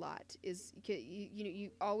worked on a lot, is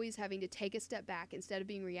you always having to take a step back instead of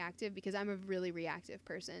being reactive, because I'm a really reactive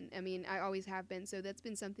person. I mean, I always have been. So that's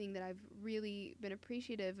been something that I've really been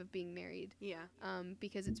appreciative of being married. Yeah.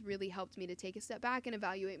 Because it's really helped me to take a step back and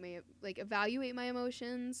evaluate my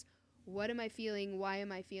emotions. What am I feeling? Why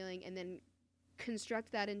am I feeling? And then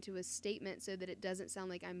construct that into a statement so that it doesn't sound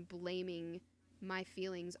like I'm blaming my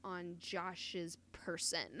feelings on Josh's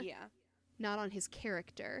person. Yeah. Not on his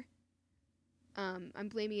character. I'm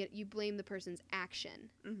blaming it. You blame the person's action,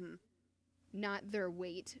 not their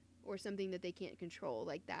weight or something that they can't control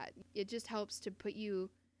like that. It just helps to put you.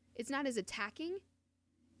 It's not as attacking,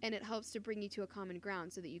 and it helps to bring you to a common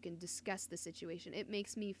ground so that you can discuss the situation. It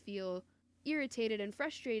makes me feel irritated and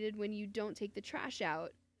frustrated when you don't take the trash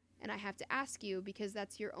out, and I have to ask you because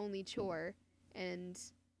that's your only chore, and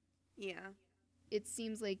yeah. It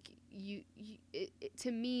seems like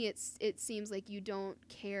to me, it seems like you don't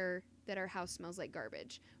care that our house smells like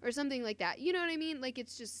garbage or something like that. You know what I mean? Like, it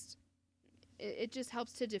just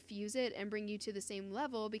helps to diffuse it and bring you to the same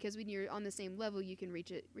level, because when you're on the same level, you can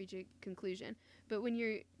reach a conclusion. But when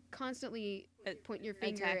you're constantly pointing your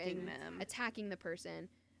finger and attacking the person,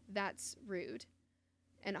 that's rude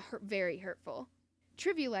and very hurtful.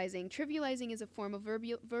 Trivializing is a form of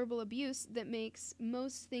verbal abuse that makes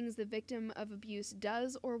most things the victim of abuse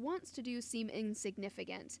does or wants to do seem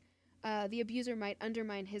insignificant. The abuser might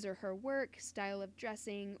undermine his or her work, style of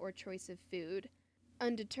dressing, or choice of food.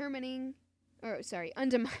 Undermining. I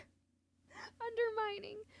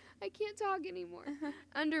can't talk anymore.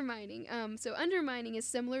 Undermining. So undermining is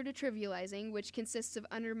similar to trivializing, which consists of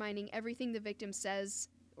undermining everything the victim says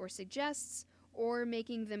or suggests, or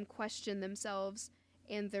making them question themselves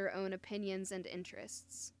and their own opinions and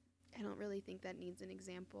interests. I don't really think that needs an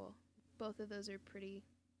example. Both of those are pretty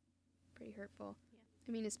hurtful. Yeah.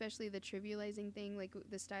 I mean, especially the trivializing thing, like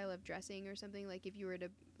the style of dressing or something. Like if you were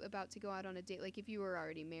about to go out on a date, like if you were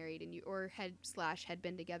already married and had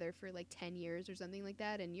been together for like 10 years or something like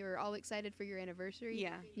that, and you're all excited for your anniversary.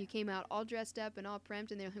 Yeah. You came out all dressed up and all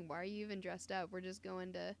primed, and they're like, "Why are you even dressed up? We're just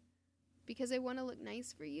going to." Because I want to look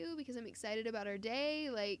nice for you, because I'm excited about our day.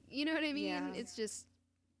 Like, you know what I mean? Yeah. It's just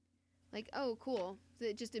like, oh, cool. So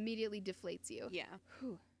it just immediately deflates you. Yeah.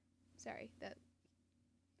 Whew. Sorry.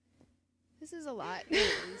 This is a lot.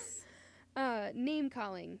 Name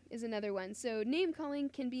calling is another one. So name calling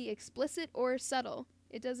can be explicit or subtle.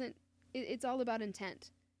 It's all about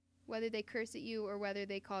intent. Whether they curse at you or whether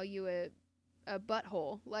they call you a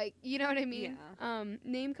butthole, like, you know what I mean? Yeah.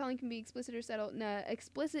 Name calling can be explicit or subtle.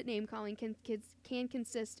 Explicit name calling can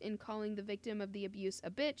consist in calling the victim of the abuse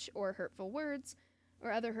a bitch or hurtful words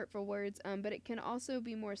or other hurtful words, but it can also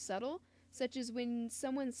be more subtle, such as when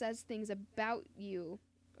someone says things about you,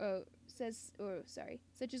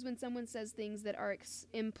 such as when someone says things that are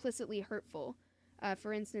implicitly hurtful.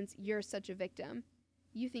 For instance, "You're such a victim.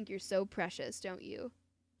 You think you're so precious, don't you?"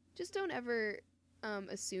 Just don't ever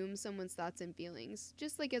assume someone's thoughts and feelings,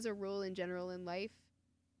 just like as a rule in general in life.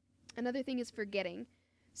 Another thing is forgetting.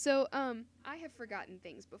 So I have forgotten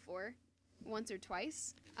things before, once or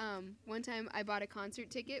twice. One time I bought a concert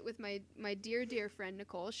ticket with my dear friend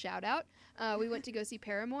Nicole, shout out. We went to go see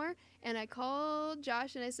Paramore, and I called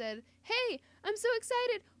Josh and I said, "Hey, I'm so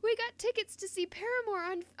excited. We got tickets to see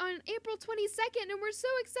Paramore on April 22nd, and we're so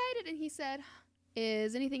excited." And he said,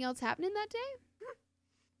 "Is anything else happening that day?"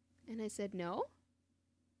 And I said, "No."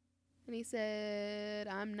 And he said,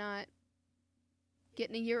 "I'm not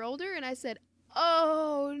getting a year older." And I said,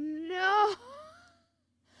 "Oh, no."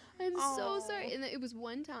 I'm so sorry. And it was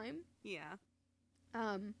one time. Yeah.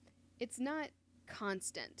 It's not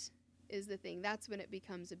constant is the thing. That's when it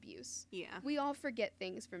becomes abuse. Yeah. We all forget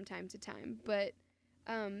things from time to time. But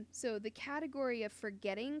so the category of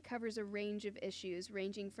forgetting covers a range of issues,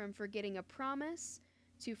 ranging from forgetting a promise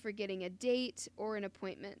to forgetting a date or an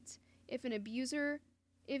appointment. Even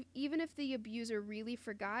if the abuser really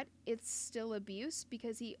forgot, it's still abuse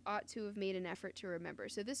because he ought to have made an effort to remember.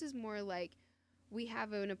 So this is more like we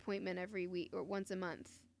have an appointment every week or once a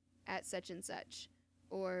month at such and such.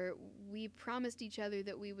 Or we promised each other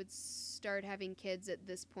that we would start having kids at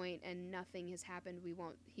this point and nothing has happened.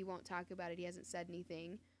 He won't talk about it. He hasn't said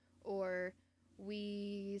anything. Or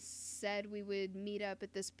we said we would meet up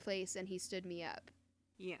at this place and he stood me up.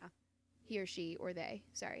 Yeah. He or she or they,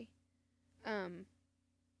 sorry.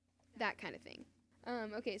 That kind of thing.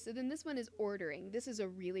 Okay, so then this one is ordering. This is a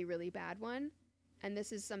really, really bad one. And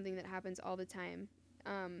this is something that happens all the time.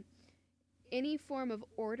 Any form of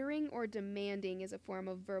ordering or demanding is a form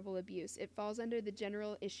of verbal abuse. It falls under the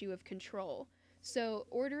general issue of control. So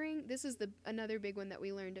ordering, this is another big one that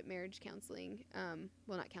we learned at marriage counseling.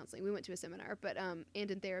 Well, not counseling. We went to a seminar, but and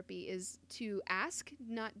in therapy is to ask,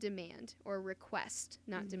 not demand, or request,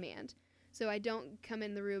 not demand. So I don't come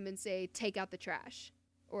in the room and say, take out the trash.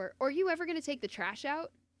 Or, are you ever going to take the trash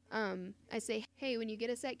out? I say, hey, when you get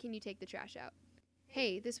a sec, can you take the trash out?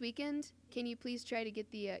 Hey, this weekend, can you please try to get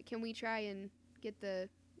can we try and get the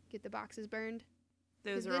boxes burned?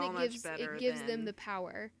 Those are all much better. It gives them the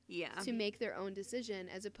power to make their own decision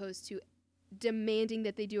as opposed to demanding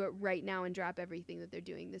that they do it right now and drop everything that they're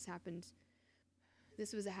doing. This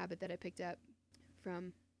was a habit that I picked up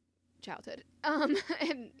from childhood.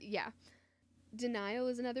 And yeah. Denial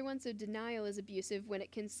is another one. So denial is abusive when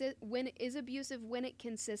it consists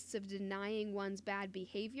of denying one's bad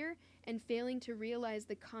behavior and failing to realize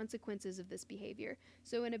the consequences of this behavior.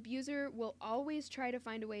 So an abuser will always try to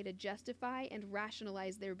find a way to justify and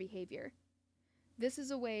rationalize their behavior. This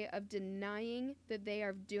is a way of denying that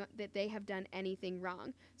they have done anything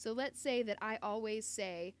wrong. So let's say that I always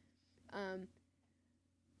say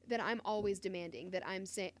that I'm always demanding, that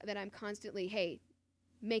I'm constantly, hey,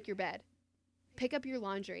 make your bed. Pick up your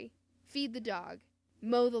laundry, feed the dog,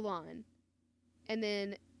 mow the lawn. And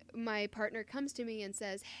then my partner comes to me and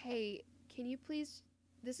says, hey, can you please,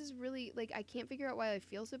 this is really, I can't figure out why I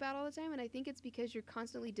feel so bad all the time. And I think it's because you're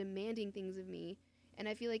constantly demanding things of me. And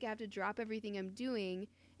I feel like I have to drop everything I'm doing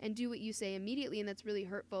and do what you say immediately. And that's really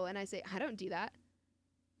hurtful. And I say, I don't do that.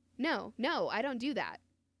 No, I don't do that.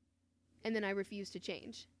 And then I refuse to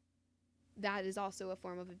change. That is also a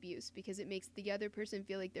form of abuse because it makes the other person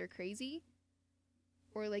feel like they're crazy.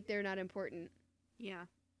 Or like they're not important. Yeah.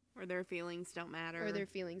 Or their feelings don't matter.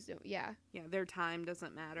 Yeah. Yeah, their time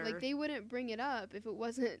doesn't matter. Like they wouldn't bring it up if it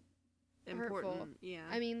wasn't important. Hurtful. Yeah.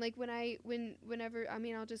 I mean, like whenever, I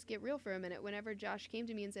mean, I'll just get real for a minute. Whenever Josh came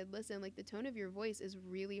to me and said, listen, like the tone of your voice is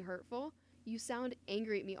really hurtful. You sound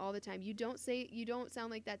angry at me all the time. You don't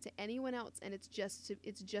sound like that to anyone else. And it's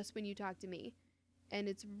just when you talk to me. And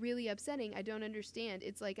it's really upsetting. I don't understand.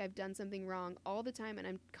 It's like I've done something wrong all the time and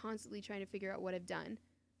I'm constantly trying to figure out what I've done.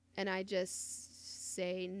 And I just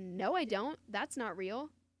say, no, I don't. That's not real.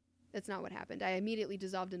 That's not what happened. I immediately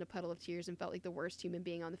dissolved in a puddle of tears and felt like the worst human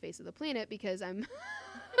being on the face of the planet because I'm...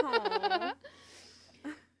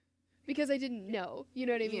 because I didn't know. You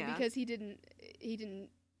know what I mean? Yeah. Because he didn't...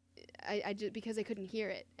 I just... Because I couldn't hear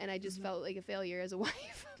it. And I just felt like a failure as a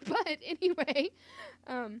wife. But anyway...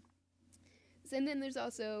 And then there's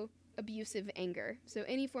also abusive anger. So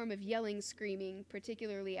any form of yelling, screaming,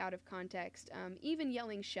 particularly out of context, even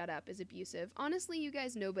yelling shut up is abusive. Honestly, you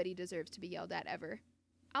guys, nobody deserves to be yelled at ever.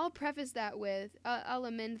 I'll preface that with, I'll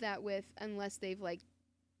amend that with, unless they've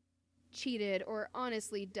cheated or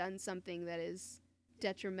honestly done something that is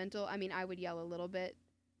detrimental. I mean, I would yell a little bit,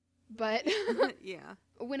 but yeah.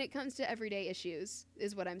 When it comes to everyday issues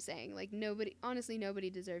is what I'm saying. Nobody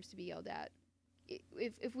deserves to be yelled at.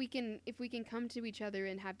 If we can come to each other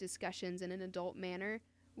and have discussions in an adult manner,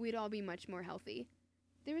 we'd all be much more healthy.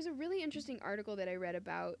 There was a really interesting article that I read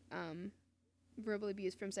about verbal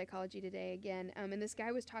abuse from Psychology Today again, and this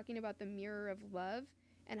guy was talking about the mirror of love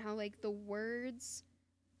and how the words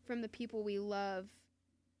from the people we love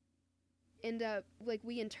end up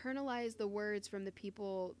we internalize the words from the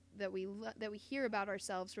people that we hear about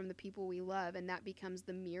ourselves from the people we love, and that becomes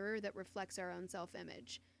the mirror that reflects our own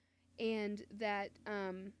self-image. And that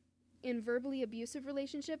in verbally abusive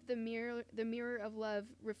relationship, the mirror of love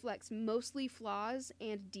reflects mostly flaws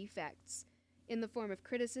and defects in the form of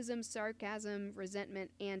criticism, sarcasm, resentment,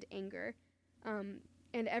 and anger. And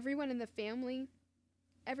everyone in the family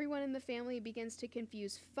begins to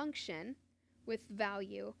confuse function with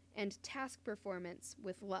value and task performance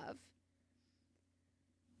with love.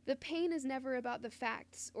 The pain is never about the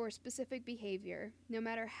facts or specific behavior, no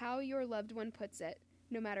matter how your loved one puts it.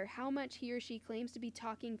 No matter how much he or she claims to be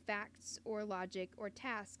talking facts or logic or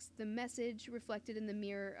tasks, the message reflected in the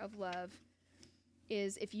mirror of love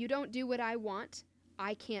is, if you don't do what I want,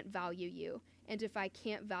 I can't value you. And if I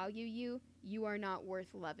can't value you, you are not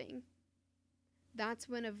worth loving. That's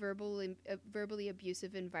when a verbally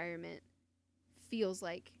abusive environment feels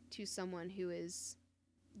like to someone who is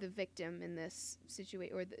the victim in this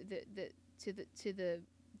situation, or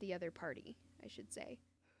the other party, I should say,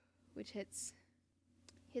 which hits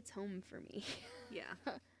home for me. Yeah.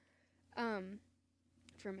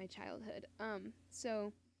 From my childhood.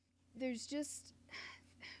 So there's just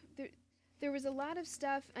there was a lot of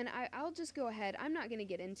stuff, and I'll just go ahead. I'm not going to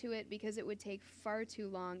get into it because it would take far too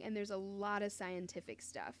long, and there's a lot of scientific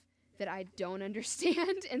stuff that I don't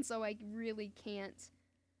understand, and so I really can't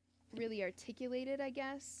really articulate it, I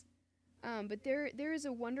guess. But there is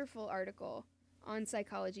a wonderful article on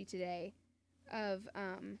Psychology Today of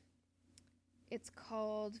it's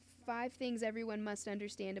called 5 Things Everyone Must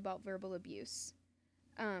Understand About Verbal Abuse.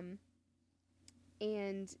 And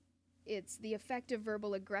it's the effect of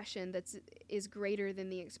verbal aggression is greater than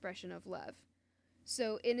the expression of love.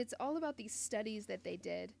 So, and it's all about these studies that they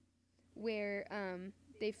did where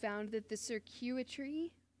they found that the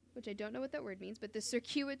circuitry, which I don't know what that word means, but the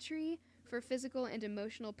circuitry for physical and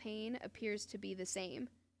emotional pain appears to be the same.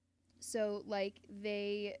 So, like,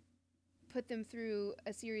 they put them through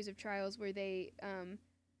a series of trials where they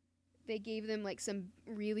gave them, like, some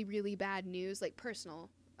really, really bad news, like personal,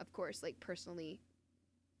 of course, like personally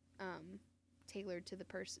tailored to the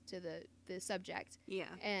subject. Yeah.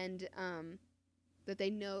 And that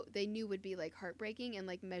they knew would be, like, heartbreaking, and,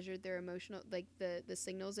 like, measured their emotional, like, the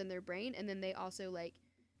signals in their brain, and then they also, like,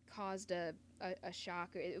 caused a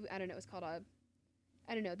shock, or I don't know, it's called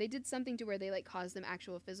I don't know, they did something to where they, like, caused them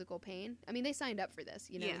actual physical pain. I mean, they signed up for this,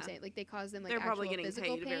 you know what I'm saying? Like, they caused them, like, they're actual probably getting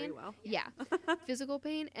physical paid pain. very well. Yeah. Physical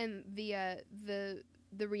pain, and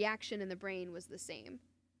the reaction in the brain was the same.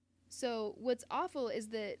 So what's awful is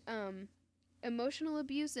that emotional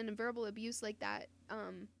abuse and verbal abuse like that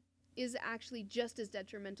is actually just as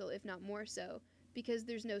detrimental, if not more so, because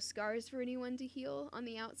there's no scars for anyone to heal on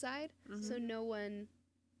the outside. Mm-hmm. So no one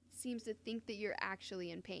seems to think that you're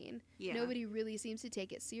actually in pain. Yeah. Nobody really seems to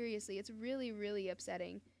take it seriously. It's really, really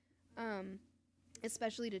upsetting,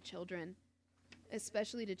 especially to children,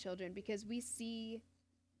 because we see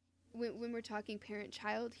when we're talking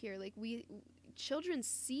parent-child here, like, children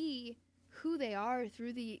see who they are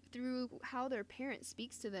through how their parent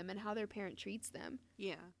speaks to them and how their parent treats them.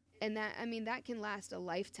 Yeah. And that, I mean, that can last a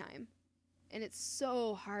lifetime. And it's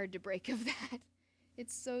so hard to break of that.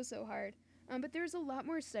 It's so hard. But there's a lot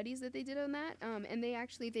more studies that they did on that. And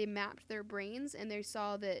they mapped their brains, and they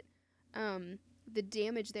saw that the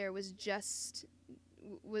damage there was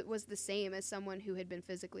was the same as someone who had been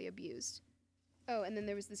physically abused. Oh, and then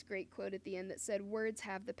there was this great quote at the end that said, "Words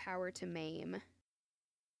have the power to maim."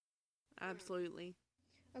 Absolutely.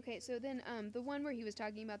 Okay, so then the one where he was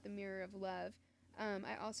talking about the mirror of love,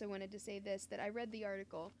 I also wanted to say this, that I read the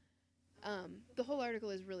article. The whole article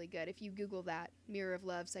is really good. If you Google that, Mirror of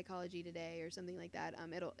Love, Psychology Today, or something like that,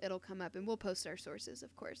 it'll come up, and we'll post our sources,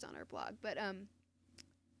 of course, on our blog. But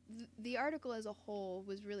the article as a whole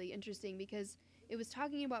was really interesting because it was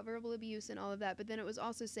talking about verbal abuse and all of that, but then it was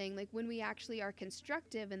also saying, like, when we actually are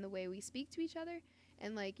constructive in the way we speak to each other,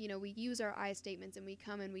 and, like, you know, we use our I statements, and we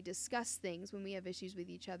come and we discuss things when we have issues with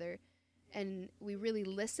each other, and we really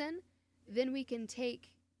listen, then we can take,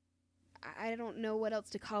 I don't know what else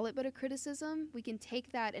to call it but a criticism. We can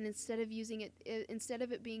take that, and instead of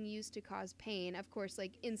it being used to cause pain, of course,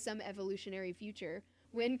 like, in some evolutionary future,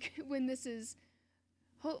 when this is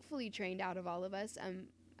hopefully trained out of all of us,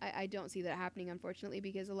 I don't see that happening, unfortunately,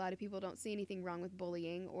 because a lot of people don't see anything wrong with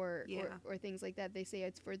bullying or things like that. They say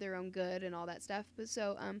it's for their own good and all that stuff. But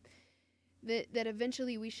so that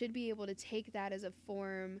eventually we should be able to take that as a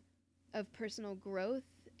form of personal growth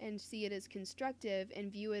and see it as constructive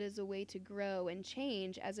and view it as a way to grow and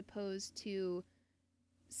change, as opposed to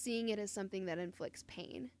seeing it as something that inflicts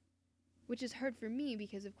pain. Which is hard for me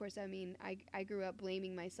because, of course, I mean, I grew up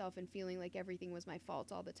blaming myself and feeling like everything was my fault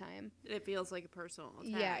all the time. It feels like a personal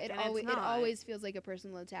attack. Yeah, it always feels like a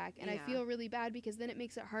personal attack. And I feel really bad because then it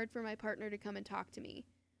makes it hard for my partner to come and talk to me,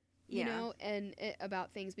 you know, and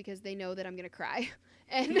about things, because they know that I'm going to cry.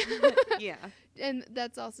 And yeah. And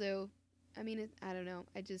that's also, I mean, I don't know.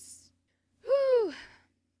 Whew.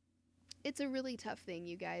 It's a really tough thing,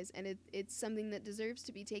 you guys. And it's something that deserves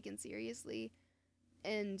to be taken seriously.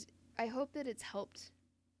 And I hope that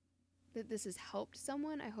that this has helped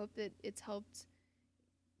someone. I hope that it's helped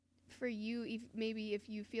for you, if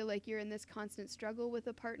you feel like you're in this constant struggle with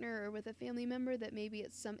a partner or with a family member, that maybe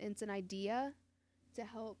it's an idea to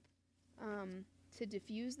help to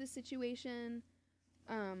diffuse the situation,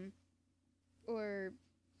 or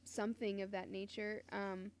something of that nature.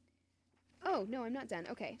 Oh, no, I'm not done.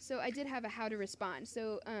 Okay, so I did have a how to respond.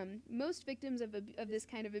 So most victims of this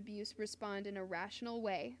kind of abuse respond in a rational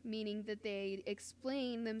way, meaning that they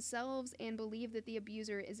explain themselves and believe that the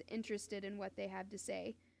abuser is interested in what they have to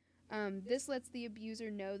say. This lets the abuser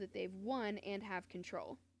know that they've won and have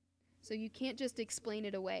control. So you can't just explain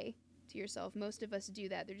it away to yourself. Most of us do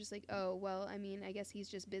that. They're just like, oh, well, I mean, I guess he's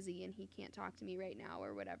just busy and he can't talk to me right now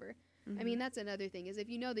or whatever. Mm-hmm. I mean, that's another thing, is if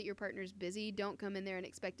you know that your partner's busy, don't come in there and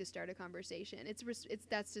expect to start a conversation.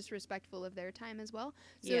 That's disrespectful of their time as well.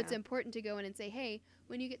 So it's important to go in and say, hey,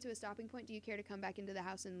 when you get to a stopping point, do you care to come back into the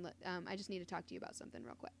house and I just need to talk to you about something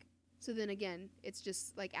real quick. So then again, it's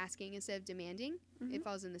just like asking instead of demanding. Mm-hmm. It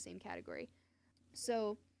falls in the same category.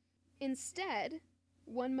 So instead,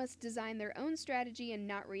 one must design their own strategy and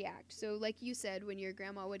not react. So like you said, when your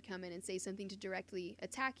grandma would come in and say something to directly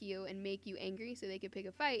attack you and make you angry so they could pick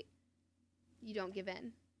a fight, you don't give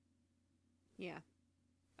in. Yeah.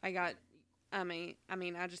 I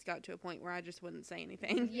just got to a point where I just wouldn't say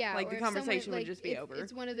anything. Yeah. Like the conversation would just be over.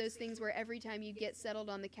 It's one of those things where every time you get settled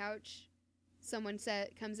on the couch, someone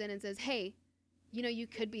comes in and says, hey, you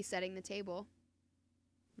could be setting the table.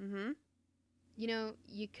 Mm-hmm.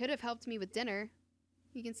 You could have helped me with dinner.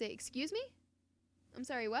 You can say, excuse me? I'm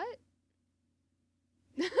sorry, what?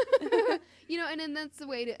 And then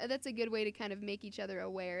that's a good way to kind of make each other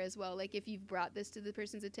aware as well. Like if you've brought this to the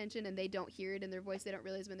person's attention and they don't hear it in their voice, they don't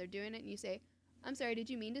realize when they're doing it, and you say, I'm sorry, did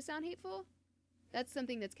you mean to sound hateful? That's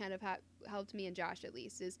something that's kind of helped me and Josh at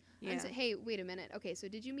least, is hey, wait a minute. Okay, so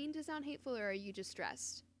did you mean to sound hateful or are you just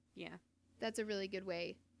stressed? Yeah. That's a really good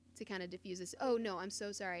way to kind of diffuse this. Oh, no, I'm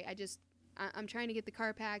so sorry. I'm trying to get the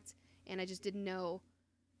car packed and I just didn't know.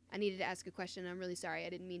 I needed to ask a question. I'm really sorry. I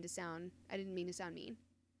didn't mean to sound mean.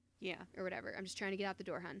 Yeah. Or whatever. I'm just trying to get out the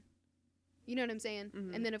door, hun. You know what I'm saying?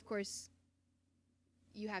 Mm-hmm. And then, of course,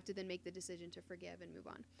 you have to then make the decision to forgive and move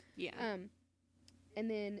on. Yeah.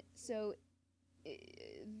 And then, so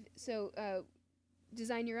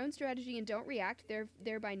design your own strategy and don't react,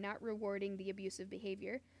 thereby not rewarding the abusive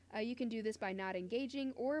behavior. You can do this by not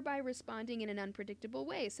engaging or by responding in an unpredictable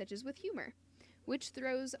way, such as with humor, which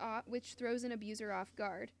throws an abuser off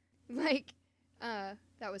guard. Like,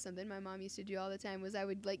 that was something my mom used to do all the time, was I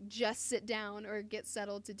would like just sit down or get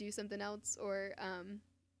settled to do something else, or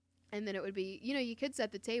and then it would be, you could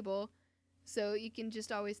set the table, so you can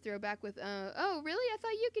just always throw back with, oh, really? I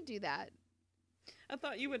thought you could do that. I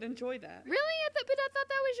thought you would enjoy that. Really? But I thought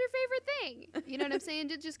that was your favorite thing. You know what I'm saying?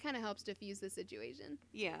 It just kind of helps diffuse the situation.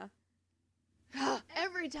 Yeah.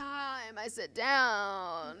 Every time I sit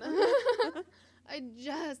down, I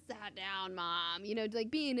just sat down, Mom. Like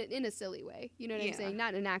being in a silly way. You know what I'm saying?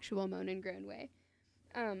 Not an actual moan and groan way.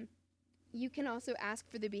 You can also ask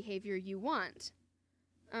for the behavior you want.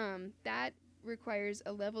 That requires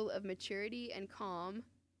a level of maturity and calm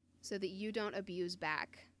so that you don't abuse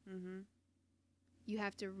back. Mm-hmm. You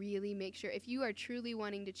have to really make sure, if you are truly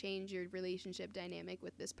wanting to change your relationship dynamic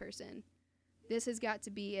with this person, this has got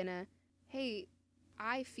to be in a, hey,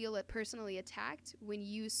 I feel it personally attacked when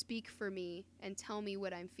you speak for me and tell me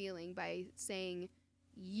what I'm feeling by saying,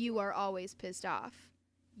 you are always pissed off.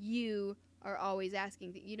 You are always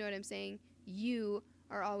asking, you know what I'm saying? You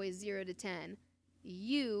are always 0 to 10.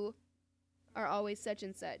 You are always such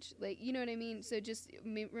and such. Like, you know what I mean? So just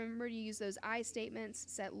remember to use those I statements,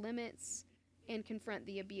 set limits, and confront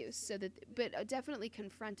the abuse, but definitely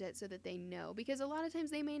confront it so that they know, because a lot of times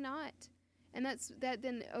they may not, and that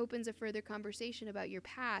then opens a further conversation about your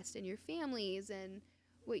past and your families and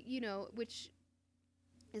what which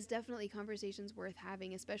is definitely conversations worth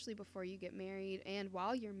having, especially before you get married and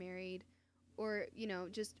while you're married, or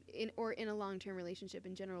just in a long-term relationship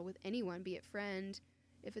in general with anyone, be it friend,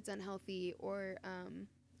 if it's unhealthy, or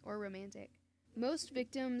romantic. Most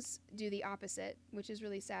victims do the opposite, which is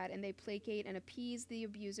really sad, and they placate and appease the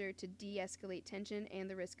abuser to de-escalate tension and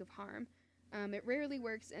the risk of harm. It rarely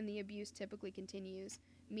works, and the abuse typically continues,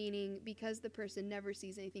 meaning because the person never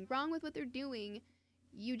sees anything wrong with what they're doing,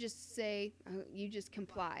 you just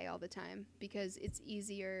comply all the time, because it's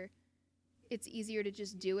easier to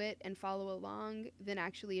just do it and follow along than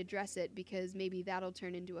actually address it, because maybe that'll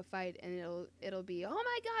turn into a fight and it'll be, oh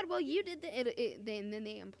my God, well you did then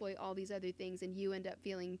they employ all these other things and you end up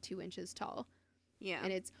feeling 2 inches tall. Yeah.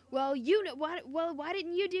 And it's, why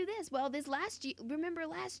didn't you do this? Well, remember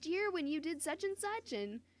last year when you did such and such?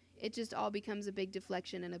 And it just all becomes a big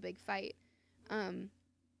deflection and a big fight.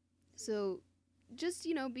 So just,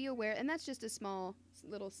 be aware, and that's just a small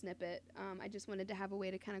little snippet. I just wanted to have a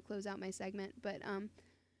way to kind of close out my segment, but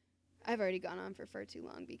I've already gone on for far too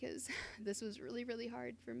long, because this was really, really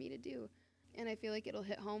hard for me to do, and I feel like it'll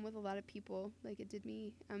hit home with a lot of people like it did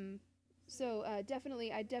me. So I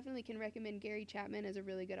definitely can recommend Gary Chapman as a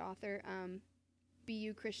really good author. Be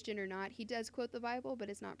you Christian or not, he does quote the Bible, but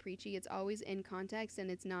it's not preachy. It's always in context,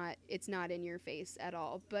 and it's not in your face at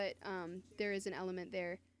all. But there is an element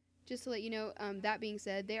there. Just to let you know, that being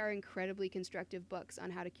said, they are incredibly constructive books on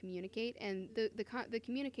how to communicate, and the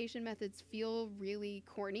communication methods feel really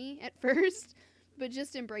corny at first, but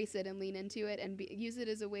just embrace it and lean into it, and use it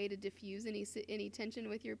as a way to diffuse any tension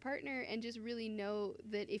with your partner, and just really know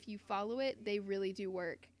that if you follow it, they really do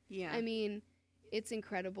work. Yeah. I mean, it's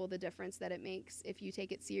incredible the difference that it makes if you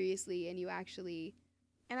take it seriously and you actually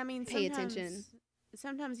pay attention.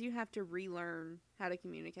 Sometimes you have to relearn how to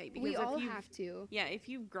communicate. Because we all have to. Yeah, if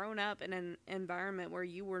you've grown up in an environment where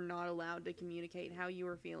you were not allowed to communicate how you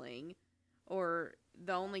were feeling, or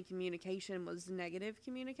the only communication was negative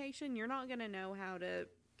communication, you're not going to know how to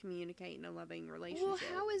communicate in a loving relationship. Well,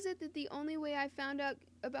 how is it that the only way I found out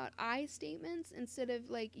about I statements instead of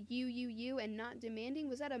like you and not demanding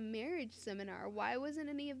was at a marriage seminar? Why wasn't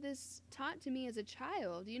any of this taught to me as a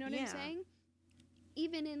child? You know what I'm saying?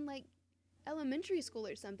 Even in like elementary school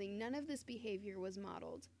or something, none of this behavior was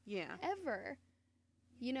modeled. Yeah. Ever.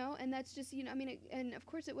 You know, and that's just, you know, I mean, and of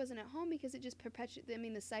course it wasn't at home because it just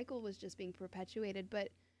the cycle was just being perpetuated, but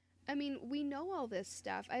I mean, we know all this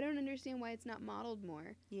stuff. I don't understand why it's not modeled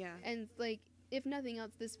more. Yeah. And like, if nothing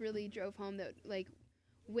else, this really drove home that like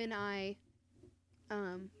when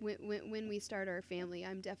we start our family,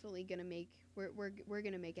 I'm definitely gonna we're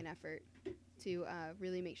gonna make an effort to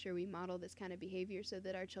really make sure we model this kind of behavior so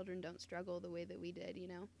that our children don't struggle the way that we did, you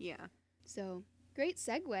know? Yeah. So, great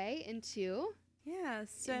segue into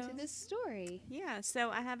this story. Yeah,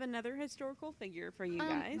 so I have another historical figure for you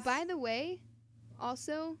guys. By the way,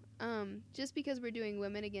 also, just because we're doing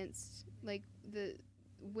women against, like, the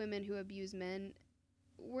women who abuse men,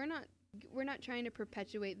 we're not trying to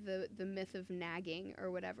perpetuate the myth of nagging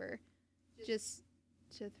or whatever. Just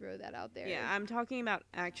to throw that out there. Yeah, I'm talking about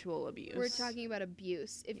actual abuse. We're talking about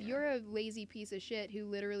abuse. If you're a lazy piece of shit who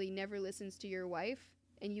literally never listens to your wife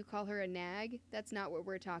and you call her a nag, that's not what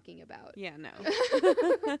we're talking about. Yeah,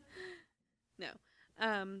 no. No.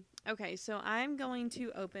 Okay, so I'm going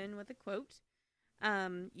to open with a quote.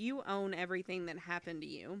 You own everything that happened to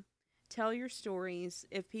you. Tell your stories.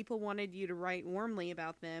 If people wanted you to write warmly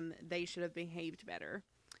about them, they should have behaved better.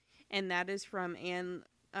 And that is from Anne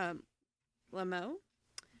Lamott.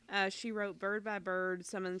 She wrote Bird by Bird,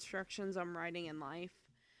 Some Instructions on Writing in Life.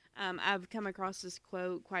 I've come across this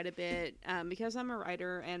quote quite a bit because I'm a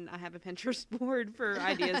writer and I have a Pinterest board for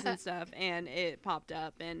ideas and stuff, and it popped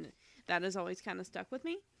up, and that has always kind of stuck with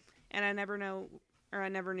me. And I never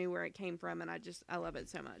knew where it came from, and I love it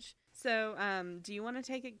so much. So, do you want to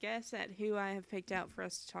take a guess at who I have picked out for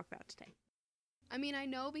us to talk about today? I mean, I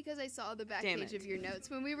know because I saw the back page of your notes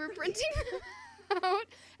when we were printing out,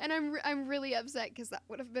 and I'm really upset because that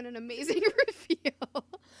would have been an amazing reveal.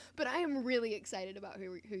 But I am really excited about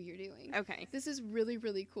who you're doing. Okay. This is really,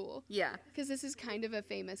 really cool. Yeah. Because this is kind of a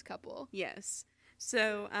famous couple. Yes.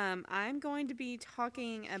 So I'm going to be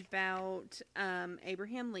talking about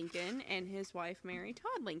Abraham Lincoln and his wife, Mary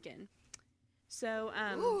Todd Lincoln. So,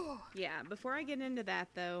 yeah, before I get into that,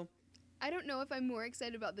 though, I don't know if I'm more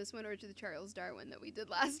excited about this one or to the Charles Darwin that we did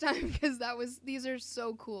last time, because these are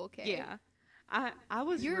so cool, Kay. Yeah. I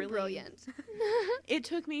was You're really brilliant. It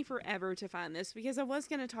took me forever to find this because I was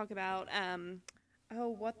going to talk about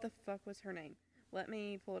what the fuck was her name? Let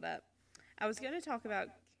me pull it up. I was going to talk about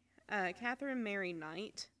Catherine Mary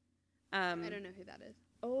Knight. I don't know who that is.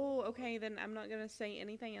 Oh, okay, then I'm not going to say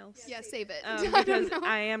anything else. Yeah, save it. Because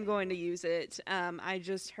I am going to use it. I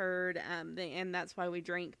just heard And That's Why We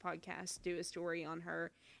Drink podcast do a story on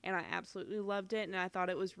her, and I absolutely loved it, and I thought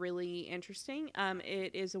it was really interesting.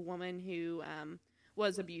 It is a woman who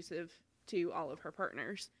was abusive to all of her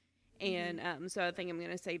partners, and so I think I'm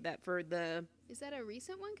going to save that for the... Is that a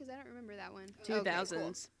recent one? Because I don't remember that one. 2000s, okay,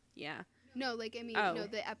 cool. Yeah. No,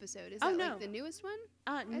 the episode. Is that like the newest one?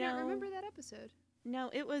 No. I don't remember that episode.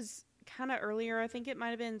 No, it was kind of earlier. I think it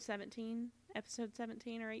might have been episode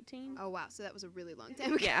 17 or 18. Oh, wow. So that was a really long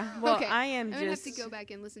time ago. Yeah. Well, okay. I'm going to have to go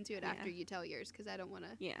back and listen to it after you tell yours, because I don't want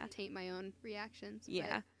to taint my own reactions.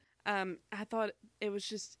 Yeah. I thought it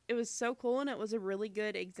was so cool, and it was a really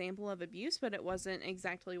good example of abuse, but it wasn't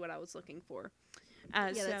exactly what I was looking for.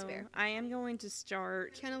 Yeah, that's fair. I am going to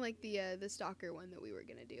start... Kind of like the stalker one that we were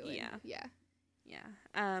going to do. Yeah.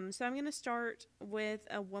 So I'm going to start with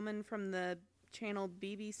a woman from the channel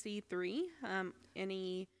BBC Three.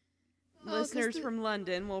 Any listeners from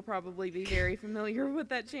London will probably be very familiar with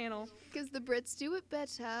that channel. Because the Brits do it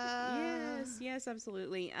better. Yes,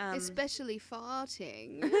 absolutely. Especially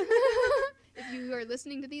farting. If you are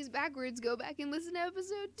listening to these backwards, go back and listen to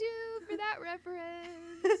episode 2 for that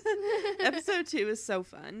reference. Episode 2 is so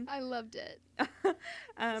fun. I loved it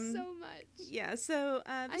so much. Yeah, so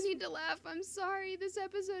I need to laugh. I'm sorry. This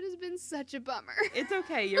episode has been such a bummer. It's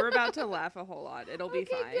okay. You're about to laugh a whole lot. It'll be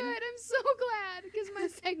fine. Okay, good. I'm so glad because my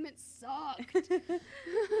segment sucked.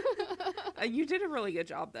 You did a really good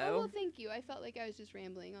job, Oh, though. well, thank you. I felt like I was just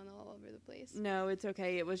rambling on all over the place. No, it's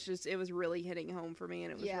okay. It was really hitting home for me,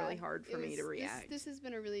 and it was really hard for me to react. This has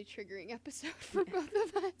been a really triggering episode for both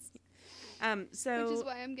of us. So Which is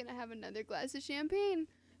why I'm gonna have another glass of champagne.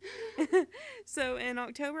 So in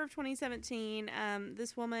October of 2017,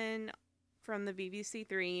 this woman from the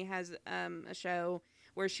BBC3 has a show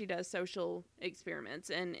where she does social experiments,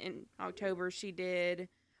 and in October she did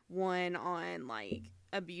one on like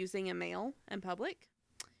abusing a male in public.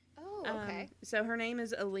 Oh, okay. So her name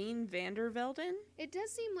is Aline Vandervelden. It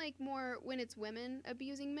does seem like more when it's women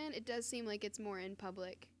abusing men. It does seem like it's more in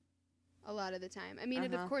public. A lot of the time. I mean,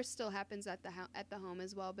 it of course still happens at the home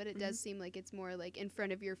as well, but it does seem like it's more like in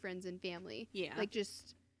front of your friends and family. Yeah. Like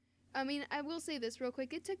just, I mean, I will say this real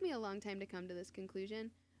quick. It took me a long time to come to this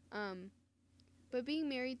conclusion. But being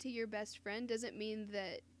married to your best friend doesn't mean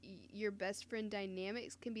that your best friend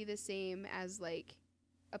dynamics can be the same as like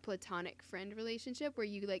a platonic friend relationship where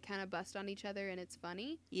you like kind of bust on each other and it's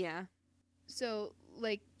funny. Yeah. So,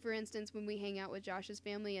 like, for instance, when we hang out with Josh's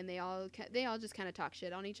family and they all just kind of talk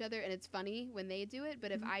shit on each other, and it's funny when they do it,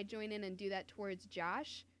 but if I join in and do that towards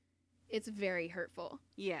Josh, it's very hurtful.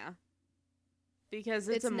 Yeah. Because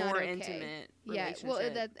it's a more intimate relationship. Yeah,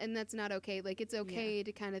 well, that's not okay. Like, it's okay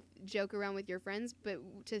to kind of joke around with your friends, but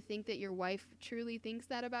to think that your wife truly thinks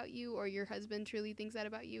that about you or your husband truly thinks that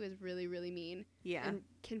about you is really, really mean. Yeah. And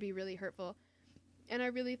can be really hurtful. And I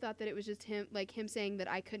really thought that it was just him saying that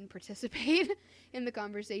I couldn't participate in the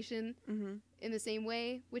conversation in the same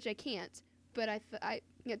way, which I can't. But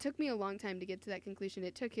it took me a long time to get to that conclusion.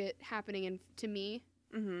 It took it happening to me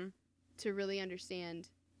to really understand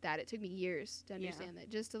that. It took me years to understand that.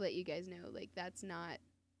 Just to let you guys know, like, it's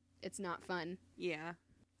not fun. Yeah.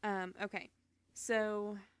 Okay.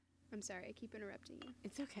 So. I'm sorry, I keep interrupting you.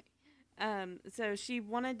 It's okay. So she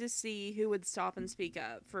wanted to see who would stop and speak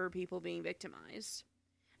up for people being victimized.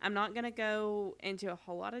 I'm not going to go into a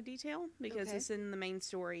whole lot of detail because it's in the main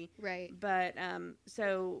story. Right. But,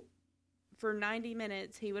 so for 90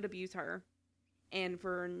 minutes, he would abuse her. And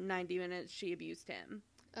for 90 minutes, she abused him.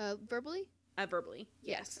 Verbally? Verbally.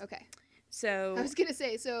 Yes. Okay. So. I was going to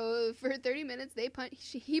say, so for 30 minutes,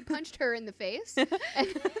 he punched her in the face.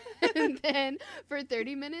 And then for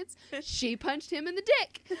 30 minutes, she punched him in the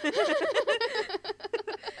dick.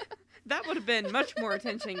 That would have been much more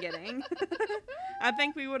attention getting. I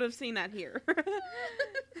think we would have seen that here.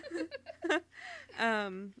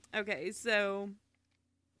 Okay, so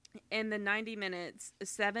in the 90 minutes,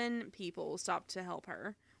 7 people stopped to help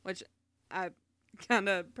her, which I kind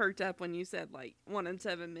of perked up when you said like 1 in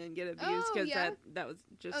 7 men get abused because that was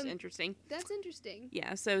just interesting. That's interesting.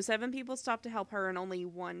 Yeah, so 7 people stopped to help her and only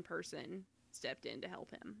 1 person stepped in to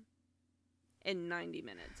help him in 90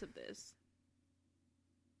 minutes of this.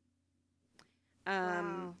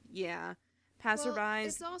 Wow. Yeah. Passerbys. Well,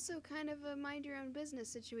 it's also kind of a mind your own business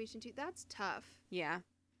situation too. That's tough. Yeah.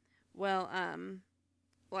 Well,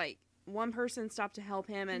 like 1 person stopped to help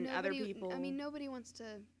him and other people. I mean, nobody wants to.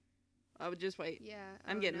 Oh, just wait. Yeah.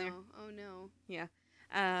 I'm getting there. Oh no. Yeah.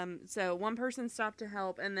 So 1 person stopped to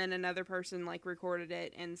help and then another person like recorded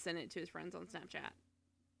it and sent it to his friends on Snapchat.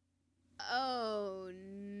 Oh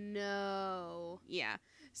no. Yeah.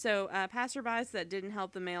 So passerbys that didn't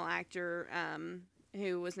help the male actor,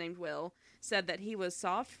 who was named Will, said that he was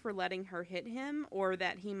soft for letting her hit him or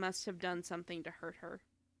that he must have done something to hurt her.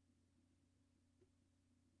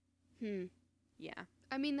 Yeah.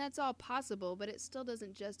 I mean, that's all possible, but it still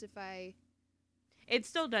doesn't justify... It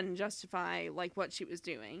still doesn't justify, like, what she was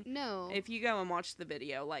doing. No. If you go and watch the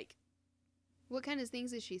video, like... What kind of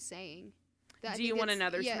things is she saying? Do you want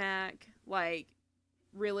another snack? Like,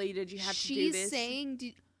 really, did you have to do this? She's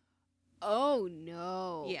saying... Oh,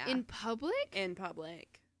 no. Yeah. In public? In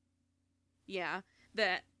public. Yeah.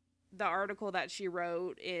 The article that she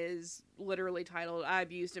wrote is literally titled, "I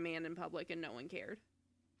abused a man in public and no one cared."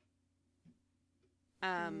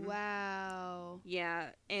 Wow. Yeah,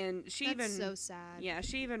 and That's so sad. Yeah,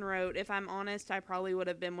 she even wrote, "If I'm honest, I probably would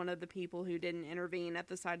have been one of the people who didn't intervene at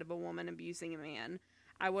the sight of a woman abusing a man.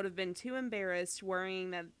 I would have been too embarrassed,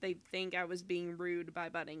 worrying that they'd think I was being rude by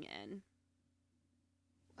butting in."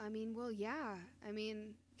 I mean, well, yeah. I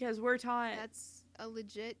mean... Because we're taught... That's a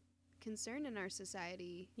legit concern in our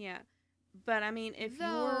society. Yeah. But I mean, if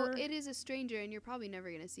Though you're, it is a stranger and you're probably never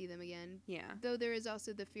going to see them again. yeah, Though there is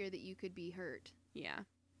also the fear that you could be hurt yeah.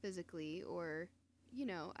 physically or,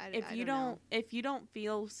 I If you don't know. if you don't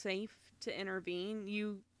feel safe to intervene,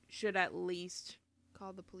 you should at least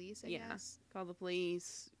Call the police, I Yeah. guess. call the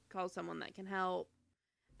police, call someone that can help,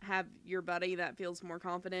 have your buddy that feels more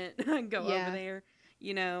confident go Yeah. over there,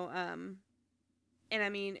 and I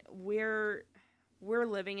mean, we're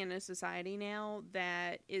living in a society now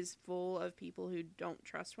that is full of people who don't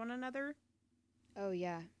trust one another, Oh,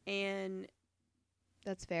 yeah. and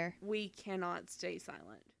That's fair. we cannot stay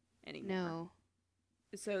silent anymore. No.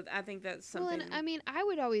 So I think that's something. Well, and I mean, I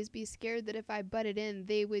would always be scared that if I butted in,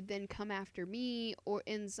 they would then come after me or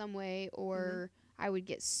in some way, or I would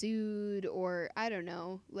get sued, or I don't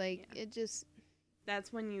know. Like, it just...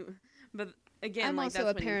 That's when you, but again, I'm like also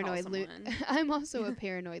that's a when you call paranoid someone. I'm also a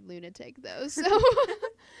paranoid lunatic, though, so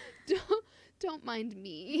don't mind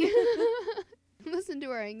me. Listen to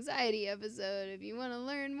our anxiety episode if you want to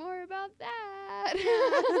learn more about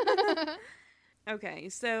that. Okay,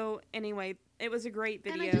 so anyway, it was a great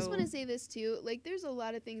video. And I just want to say this too, like, there's a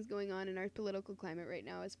lot of things going on in our political climate right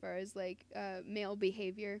now as far as like male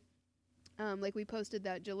behavior. Like we posted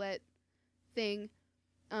that Gillette thing.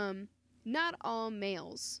 Not all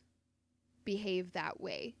males behave that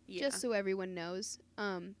way. Yeah. Just so everyone knows.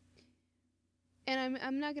 And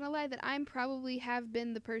I'm not gonna lie that I'm probably have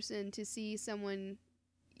been the person to see someone.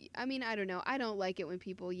 I mean, I don't know. I don't like it when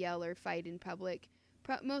people yell or fight in public.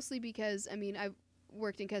 Mostly because, I mean, I've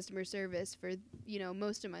worked in customer service for,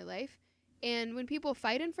 most of my life. And when people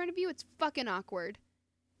fight in front of you, it's fucking awkward.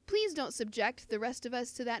 Please don't subject the rest of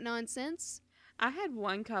us to that nonsense. I had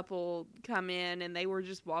one couple come in and they were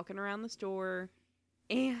just walking around the store,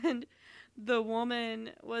 and the woman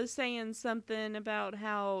was saying something about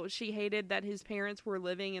how she hated that his parents were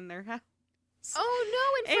living in their house.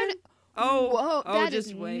 Oh, no, in front of... Whoa, that just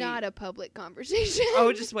is wait. not a public conversation.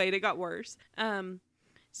 Oh, just wait, it got worse.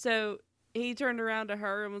 So he turned around to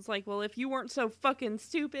her and was like, well, if you weren't so fucking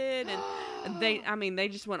stupid, and they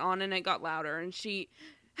just went on and it got louder, and she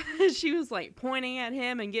was like pointing at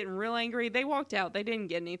him and getting real angry. They walked out. They didn't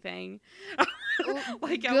get anything.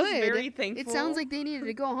 Like, I was very thankful. It sounds like they needed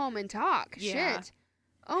to go home and talk. Yeah. Shit.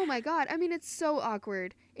 Oh my God. I mean, it's so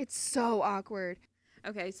awkward. It's so awkward.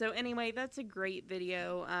 Okay, so anyway, that's a great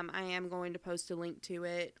video. I am going to post a link to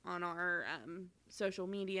it on our social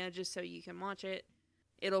media just so you can watch it.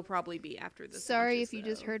 It'll probably be after this. Sorry if you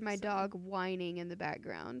just heard my dog whining in the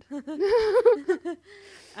background.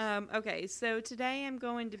 Okay, so today I'm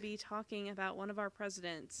going to be talking about one of our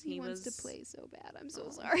presidents. He wants to play so bad. I'm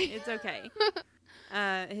so sorry. It's okay.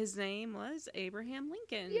 His name was Abraham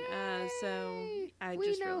Lincoln. So I We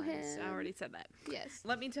just know realized I him. already said that. Yes.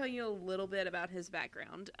 Let me tell you a little bit about his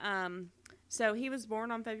background. So he was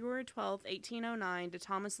born on February 12th, 1809 to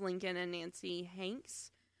Thomas Lincoln and Nancy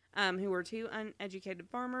Hanks, who were two uneducated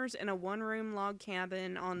farmers in a one-room log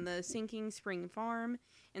cabin on the Sinking Spring Farm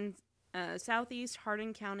in southeast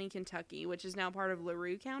Hardin County, Kentucky, which is now part of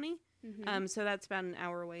LaRue County. Mm-hmm. So that's about an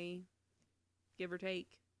hour away, give or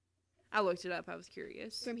take. I looked it up. I was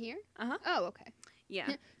curious. From here? Uh-huh. Oh, okay. Yeah.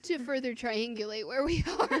 To further triangulate where we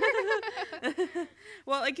are.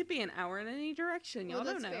 Well, it could be an hour in any direction. Y'all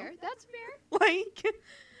Well, don't know. fair. That's fair. Like,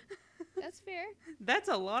 That's fair. that's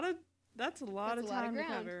a lot of time to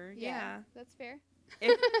ground. cover. Yeah. That's fair.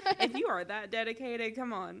 If you are that dedicated,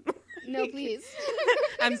 come on. No, please.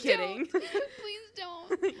 I'm Please kidding. don't. Please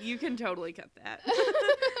don't. You can totally cut that.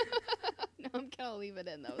 No, I'm gonna leave it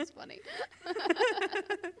in. That was funny.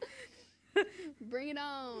 Bring it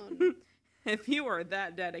on. If you are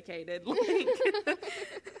that dedicated, like,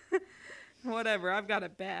 whatever. I've got a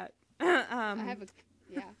bat. I have a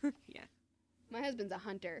yeah. Yeah. My husband's a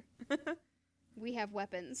hunter. We have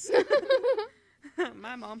weapons.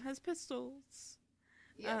 My mom has pistols.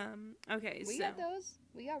 Yep. Okay, We so got those.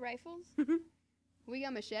 We got rifles. We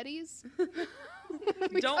got machetes.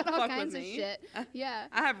 Don't got all fuck kinds with of me. shit. Yeah.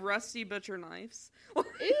 I have rusty butcher knives.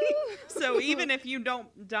 Ew. So even if you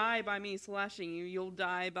don't die by me slashing you, you'll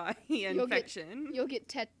die by infection. You'll get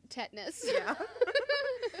tetanus. Yeah.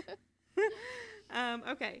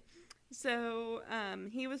 Okay. So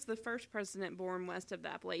he was the first president born west of the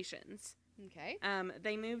Appalachians. Okay.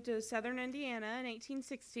 They moved to southern Indiana in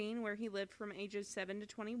 1816, where he lived from ages 7 to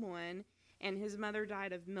 21, and his mother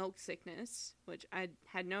died of milk sickness, which I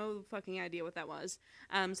had no fucking idea what that was.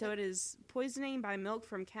 So it is poisoning by milk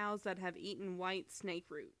from cows that have eaten white snake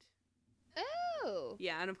root. Oh.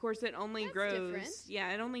 Yeah, and of course it only That's grows. different.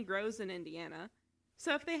 Yeah, it only grows in Indiana.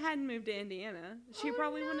 So if they hadn't moved to Indiana, she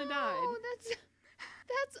probably wouldn't have died.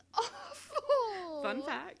 That's awful. Fun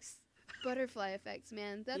facts. Butterfly effects,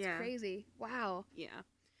 man. That's Yeah. crazy. Wow. Yeah.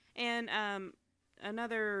 And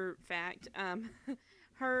another fact,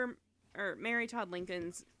 Mary Todd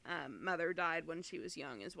Lincoln's mother died when she was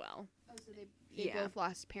young as well. Oh, so they both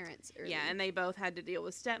lost parents early. Yeah, and they both had to deal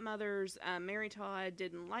with stepmothers. Mary Todd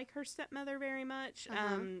didn't like her stepmother very much.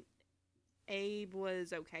 Abe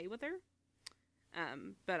was okay with her.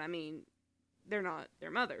 But I mean, they're not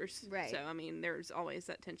their mothers. Right. So, I mean, there's always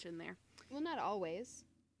that tension there. Well, not always.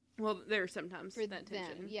 Well, there's sometimes For that them,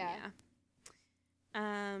 tension. yeah.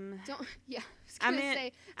 Don't. Yeah. I Say,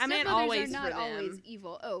 meant stepmothers always are not for them. always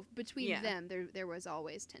evil. Oh, between Yeah. them, there was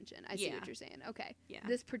always tension. I see Yeah. what you're saying. Okay. Yeah.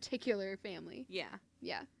 This particular family. Yeah.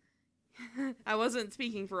 Yeah. I wasn't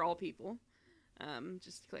speaking for all people.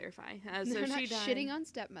 Just to clarify. So They're not she died. shitting on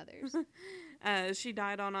stepmothers. She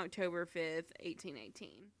died on October 5th,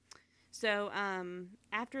 1818. So,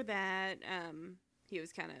 after that, he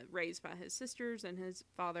was kind of raised by his sisters and his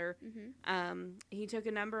father. Mm-hmm. He took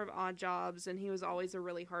a number of odd jobs, and he was always a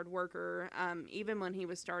really hard worker, even when he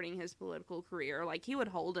was starting his political career. Like, he would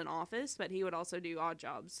hold an office, but he would also do odd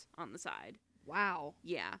jobs on the side. Wow.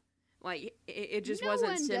 Yeah. Like, it just no wasn't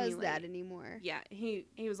one stimulating. does that anymore. Yeah, he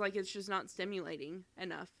was like, it's just not stimulating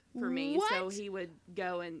enough for me. So What? he would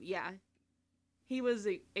go and, he was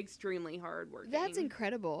extremely hard working. That's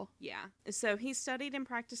incredible. Yeah. So he studied and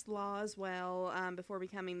practiced law as well before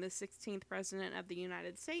becoming the 16th president of the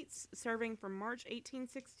United States, serving from March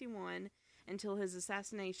 1861 until his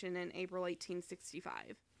assassination in April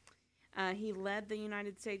 1865. He led the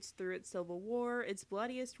United States through its Civil War, its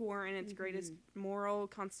bloodiest war, and its greatest moral,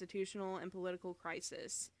 constitutional, and political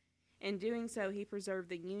crisis. In doing so, he preserved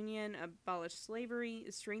the Union, abolished slavery,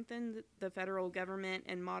 strengthened the federal government,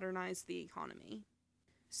 and modernized the economy.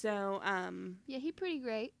 So, Yeah, he's pretty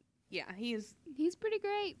great. yeah, he's pretty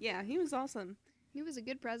great. he was awesome. He was a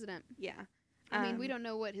good president. Yeah. I mean, we don't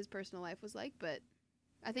know what his personal life was like, but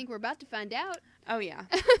I think we're about to find out. Oh, yeah.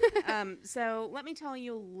 So let me tell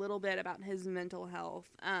you a little bit about his mental health.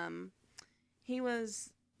 He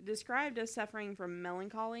was described as suffering from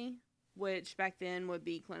melancholy, which back then would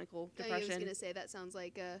be clinical I was depression. going to say that sounds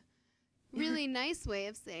like a really nice way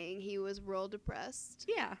of saying he was real depressed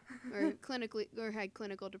Yeah. or had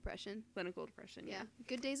clinical depression. Clinical depression, Yeah.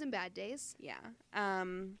 Good days and bad days. Yeah.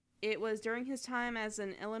 It was during his time as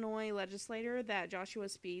an Illinois legislator that Joshua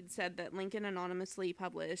Speed said that Lincoln anonymously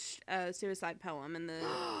published a suicide poem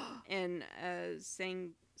in a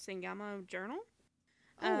Sangamo Journal.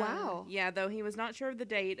 Oh, wow. Yeah, though he was not sure of the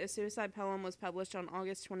date, a suicide poem was published on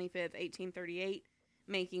August 25th, 1838,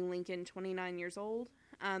 making Lincoln 29 years old.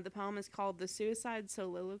 The poem is called The Suicide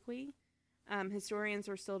Soliloquy. Historians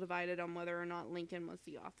are still divided on whether or not Lincoln was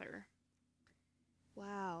the author.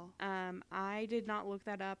 Wow. I did not look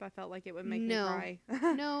that up. I felt like it would make me No. cry.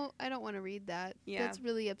 No, I don't want to read that. Yeah. That's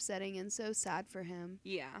really upsetting and so sad for him.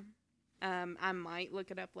 Yeah. I might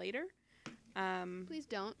look it up later. Please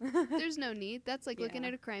don't. There's no need. That's like looking Yeah.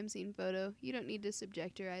 at a crime scene photo. You don't need to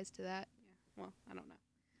subject your eyes to that. Well, I don't know.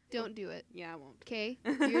 Don't do it. Yeah, I won't. Okay?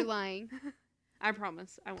 You're lying. I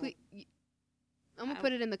promise. I won't. I'm going I- to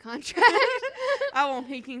put it in the contract. I won't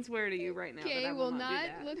peeking swear to you right now. that Okay, I will will not do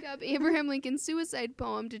that. look up Abraham Lincoln's suicide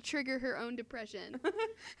poem to trigger her own depression.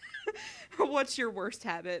 What's your worst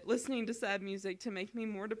habit? Listening to sad music to make me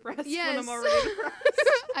more depressed when Yes. I'm already depressed.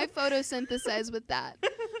 I photosynthesize with that.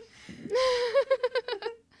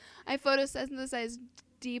 I photosynthesize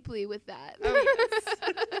deeply with that.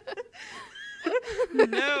 Oh, yes.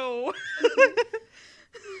 No.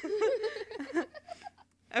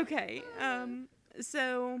 Okay.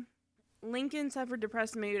 So Lincoln suffered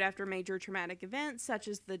depressed mood after major traumatic events, such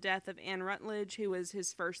as the death of Anne Rutledge, who was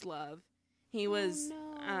his first love. He was,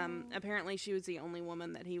 no. apparently she was the only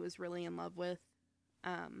woman that he was really in love with.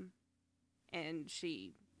 And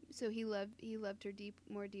she, So he loved her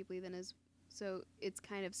more deeply than his. So it's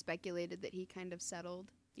kind of speculated that he kind of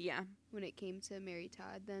settled yeah, when it came to Mary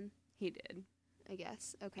Todd. Then he did. I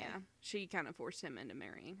guess. Okay. Yeah. She kind of forced him into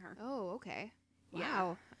marrying her. Oh, okay. Yeah.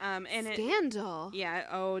 Wow. And Scandal. yeah.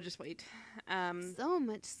 Oh, just wait. So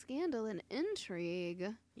much scandal and intrigue.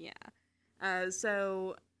 Yeah.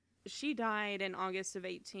 So she died in August of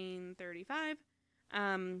 1835.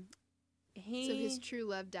 So his true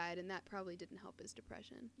love died, and that probably didn't help his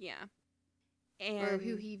depression. Yeah. Or And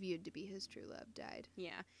who he viewed to be his true love died.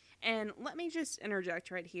 yeah. And let me just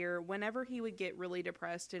interject right here. Whenever he would get really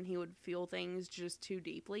depressed and he would feel things just too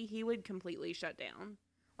deeply, he would completely shut down.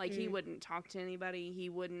 Like, he wouldn't talk to anybody. He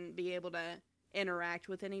wouldn't be able to interact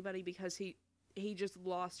with anybody because he just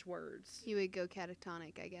lost words. He would go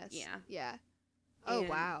catatonic, I guess. Yeah. Yeah. Oh, And-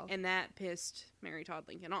 wow. And that pissed Mary Todd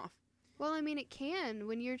Lincoln off. Well, I mean, it can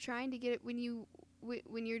when you're trying to get it when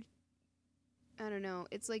you're I don't know.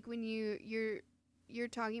 It's like when you're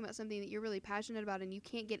talking about something that you're really passionate about and you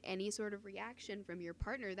can't get any sort of reaction from your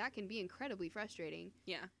partner. That can be incredibly frustrating.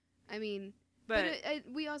 Yeah. I mean, but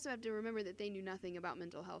we also have to remember that they knew nothing about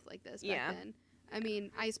mental health like this back then. I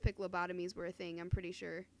mean, ice pick lobotomies were a thing, I'm pretty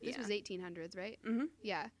sure. This was 1800s, right? Mm-hmm.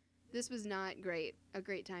 Yeah. This was not a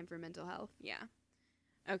great time for mental health. Yeah.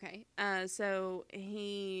 Okay. So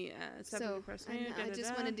he suffered I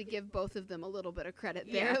just wanted to give both of them a little bit of credit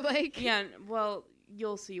there. Like, yeah, well,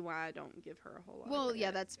 you'll see why I don't give her a whole lot. Well,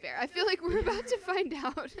 yeah, that's fair. I feel like we're about to find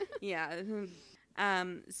out. Yeah.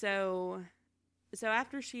 So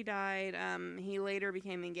after she died, he later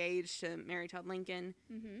became engaged to Mary Todd Lincoln,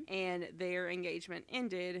 and their engagement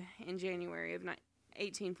ended in January of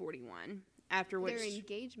 1841. After which their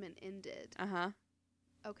engagement ended.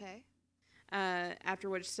 Okay. After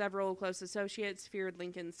which several close associates feared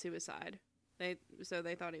Lincoln's suicide. So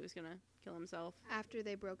they thought he was gonna kill himself. After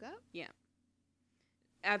they broke up? Yeah.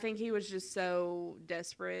 I think he was just so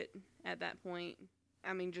desperate at that point.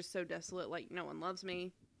 I mean, just so desolate, like, no one loves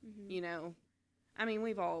me, you know. I mean,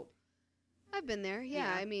 I've been there,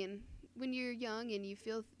 yeah. I mean, when you're young and you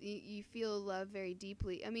feel love very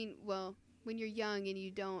deeply. I mean, well, when you're young and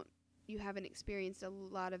you haven't experienced a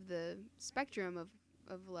lot of the spectrum of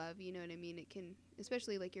love, you know what I mean? It can,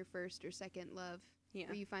 especially like your first or second love,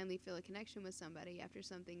 where you finally feel a connection with somebody after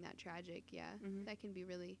something that tragic, that can be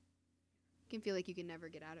really, can feel like you can never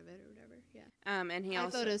get out of it or whatever, and he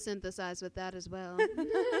also... I photosynthesized with that as well.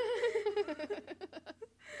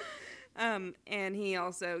 And he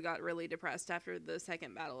also got really depressed after the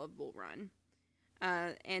Second Battle of Bull Run.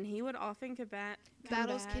 And he would often combat...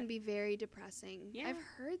 Battles can be very depressing. Yeah. I've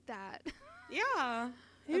heard that. Yeah.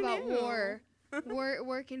 About war.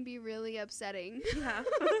 War can be really upsetting. Yeah.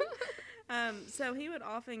 So he would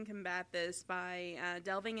often combat this by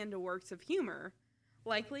delving into works of humor,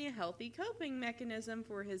 likely a healthy coping mechanism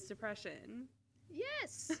for his depression.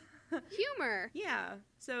 Yes. Humor. Yeah.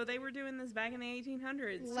 So they were doing this back in the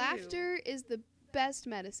 1800s. Laughter is the best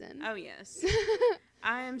medicine. Oh, yes.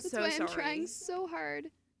 I am so sorry. That's why I'm trying so hard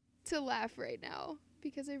to laugh right now,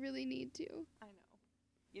 because I really need to. I know.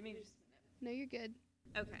 Give me just a minute. No, you're good.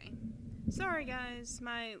 Okay. Sorry, guys.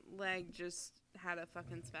 My leg just had a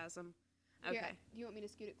fucking spasm. Okay. Here, do you want me to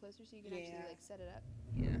scoot it closer so you can actually, like, set it up?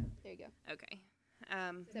 Yeah. There you go. Okay.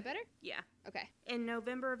 Is that better? Yeah. Okay. In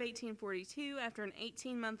November of 1842, after an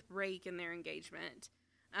 18-month break in their engagement,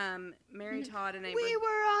 Mary Todd and Abraham... We were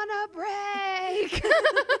on a break!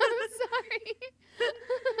 I'm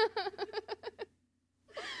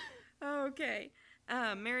sorry. Okay.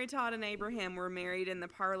 Mary Todd and Abraham were married in the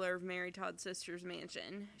parlor of Mary Todd's sister's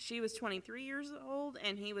mansion. She was 23 years old,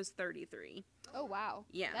 and he was 33. Oh, wow.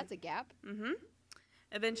 Yeah. That's a gap. Mm-hmm.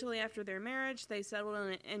 Eventually, after their marriage, they settled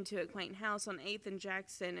into a quaint house on 8th and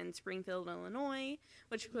Jackson in Springfield, Illinois,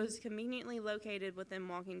 which was conveniently located within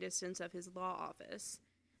walking distance of his law office.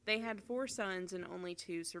 They had 4 sons, and only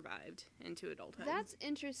 2 survived into adulthood. That's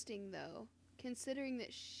interesting, though, considering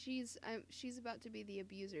that she's about to be the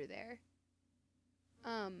abuser there.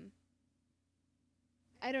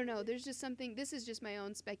 I don't know. There's just something. This is just my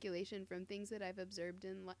own speculation from things that I've observed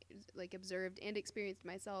and observed and experienced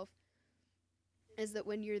myself. Is that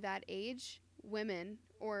when you're that age, women,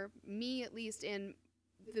 or me at least, and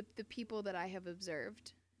the people that I have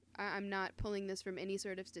observed, I'm not pulling this from any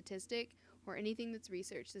sort of statistic or anything that's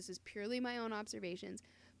researched. This is purely my own observations.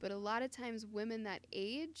 But a lot of times women that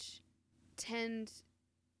age tend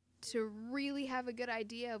to really have a good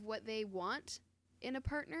idea of what they want in a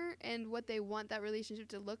partner and what they want that relationship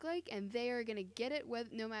to look like, and they are going to get it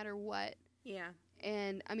no matter what. Yeah.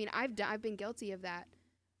 And, I mean, I've been guilty of that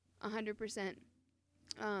 100%.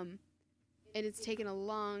 And it's taken a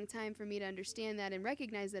long time for me to understand that and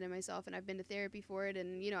recognize that in myself, and I've been to therapy for it,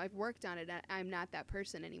 and, I've worked on it. I'm not that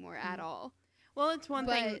person anymore at all. Well, it's one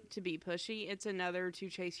thing to be pushy. It's another to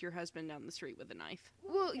chase your husband down the street with a knife.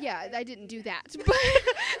 Well, yeah, I didn't do that.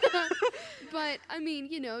 But I mean,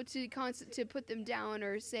 to put them down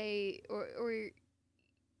or say or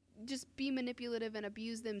just be manipulative and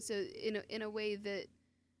abuse them so in a way that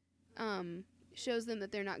shows them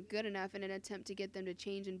that they're not good enough in an attempt to get them to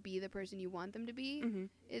change and be the person you want them to be.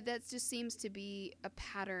 Mm-hmm. That just seems to be a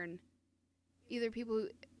pattern. Either people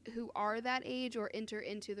who are that age or enter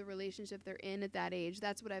into the relationship they're in at that age.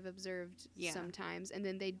 That's what I've observed sometimes, and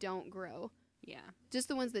then they don't grow. Yeah. Just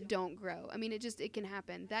the ones that don't grow. I mean, it can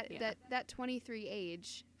happen. That 23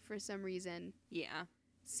 age, for some reason,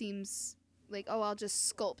 seems like, oh, I'll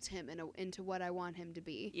just sculpt him into what I want him to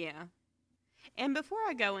be. Yeah. And before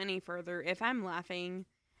I go any further, if I'm laughing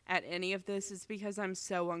at any of this, it's because I'm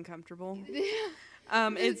so uncomfortable.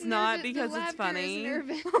 It's not because it's funny.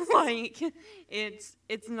 Like,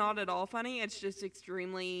 it's not at all funny. It's just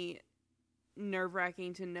extremely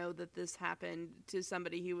nerve-wracking to know that this happened to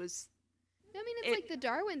somebody who was... I mean, it's like the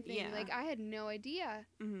Darwin thing. Yeah. Like, I had no idea.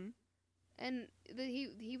 Mm-hmm. And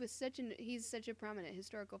he's such a prominent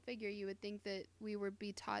historical figure. You would think that we would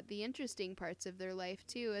be taught the interesting parts of their life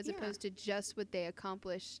too, as opposed to just what they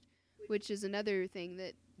accomplished, which is another thing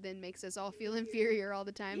that then makes us all feel inferior all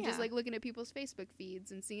the time. Yeah. Just like looking at people's Facebook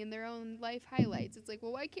feeds and seeing their own life highlights. It's like,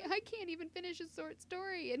 well, I can't even finish a short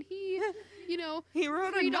story, and he, you know, he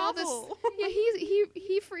wrote a novel.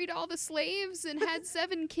 He freed all the slaves and had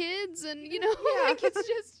 7 kids, and you know, like it's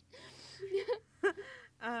just.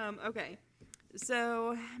 Okay.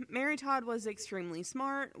 So, Mary Todd was extremely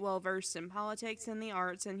smart, well-versed in politics and the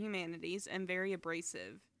arts and humanities, and very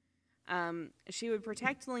abrasive. She would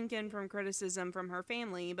protect Lincoln from criticism from her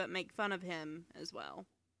family, but make fun of him as well.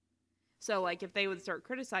 So, like, if they would start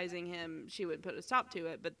criticizing him, she would put a stop to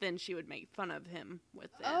it, but then she would make fun of him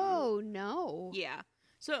with them. Oh, no. Yeah.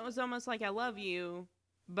 So it was almost like, I love you,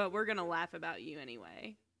 but we're going to laugh about you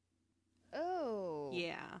anyway. Oh.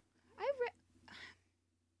 Yeah.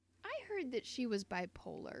 I heard that she was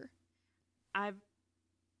bipolar. I've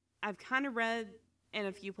kind of read in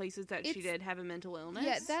a few places that she did have a mental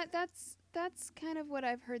illness. Yeah, that's kind of what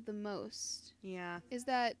I've heard the most. Yeah. Is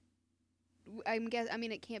that I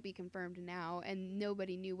mean it can't be confirmed now, and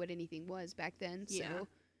nobody knew what anything was back then. So Yeah.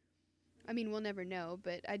 I mean, we'll never know,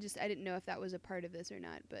 but I didn't know if that was a part of this or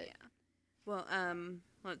not, but yeah. Well,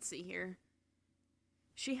 let's see here.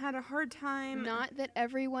 She had a hard time. Not that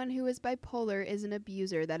everyone who is bipolar is an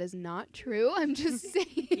abuser. That is not true. I'm just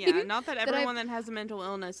saying. Yeah, not that everyone that has a mental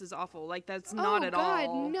illness is awful. Like, that's not at all. Oh,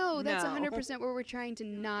 God, no. That's 100% where we're trying to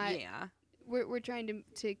not... Yeah. We're trying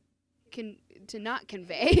to not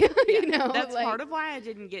convey, you know? That's part of why I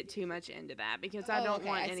didn't get too much into that, because I don't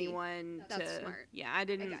want anyone to... That's smart. Yeah, I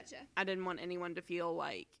didn't want anyone to feel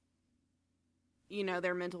like, you know,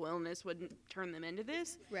 their mental illness wouldn't turn them into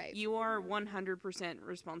this. Right. You are 100%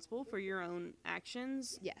 responsible for your own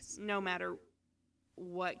actions. Yes. No matter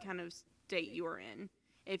what kind of state you are in.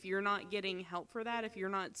 If you're not getting help for that, if you're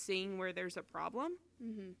not seeing where there's a problem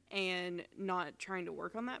and not trying to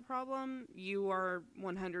work on that problem, you are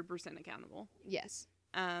 100% accountable. Yes.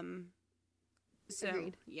 So,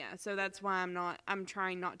 Agreed. yeah, so that's why I'm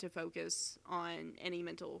trying not to focus on any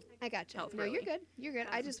mental I gotcha. health. No, really. you're good. You're good.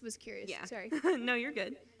 I just was curious. Yeah. Sorry. No, you're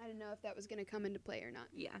good. I didn't know if that was going to come into play or not.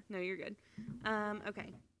 Yeah, no, you're good.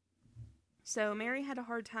 Okay. So Mary had a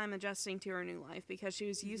hard time adjusting to her new life because she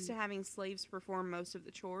was used to having slaves perform most of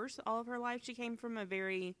the chores all of her life. She came from a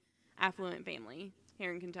very affluent family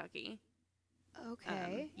here in Kentucky.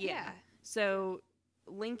 Okay. Yeah. So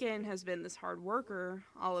Lincoln has been this hard worker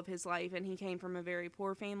all of his life, and he came from a very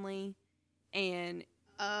poor family. And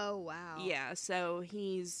oh, wow. yeah, so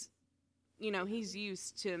he's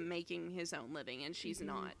used to making his own living, and she's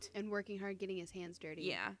not. And working hard, getting his hands dirty.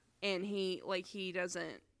 Yeah. And he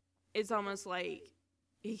doesn't, it's almost like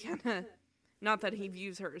he kind of, not that he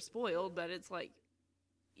views her as spoiled, but it's like,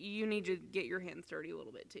 you need to get your hands dirty a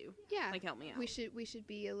little bit too. Yeah. Like, help me out. We should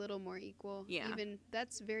be a little more equal. Yeah. Even,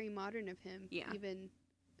 that's very modern of him. Yeah. Even,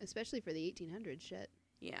 especially for the 1800s shit.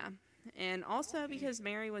 Yeah. And also because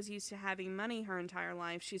Mary was used to having money her entire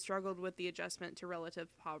life, she struggled with the adjustment to relative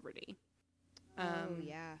poverty.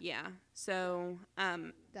 Yeah. Yeah. So,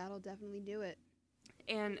 that'll definitely do it.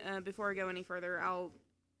 and before I go any further, I'll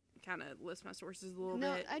kind of list my sources a little bit.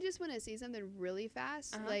 No, I just want to say something really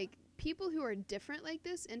fast. Like, people who are different like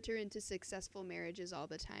this enter into successful marriages all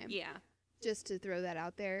the time. Yeah. Just to throw that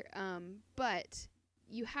out there. But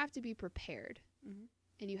you have to be prepared.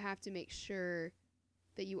 And you have to make sure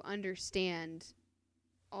that you understand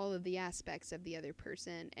all of the aspects of the other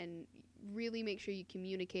person and really make sure you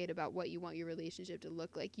communicate about what you want your relationship to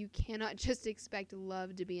look like. You cannot just expect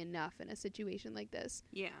love to be enough in a situation like this.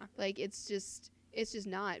 Yeah. Like, it's just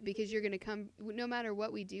not, because you're going to come, no matter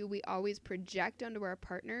what we do, we always project onto our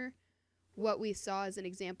partner what we saw as an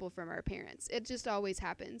example from our parents. It just always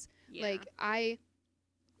happens. Yeah. Like, I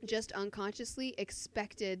just unconsciously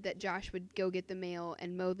expected that Josh would go get the mail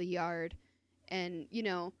and mow the yard and, you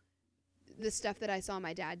know, the stuff that I saw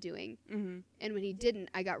my dad doing. And when he didn't,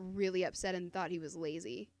 I got really upset and thought he was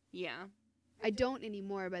lazy. Yeah. I don't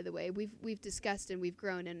anymore, by the way. We've discussed and we've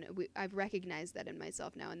grown, and I've recognized that in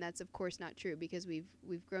myself now, and that's of course not true because we've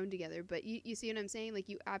grown together. But you see what I'm saying? Like,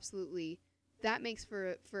 you absolutely, that makes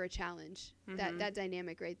for a challenge. That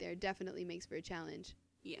dynamic right there definitely makes for a challenge.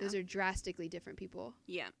 Yeah. Those are drastically different people.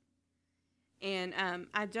 Yeah. And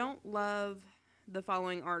I don't love the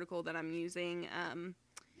following article that I'm using.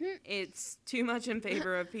 It's too much in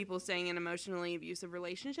favor of people staying in emotionally abusive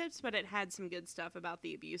relationships, but it had some good stuff about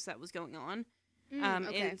the abuse that was going on.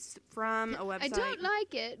 Okay. It's from a website. I don't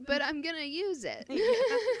like it, but I'm gonna use it.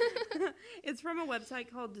 It's from a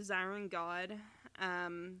website called Desiring God.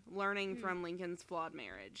 Learning from Lincoln's Flawed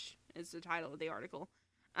Marriage is the title of the article.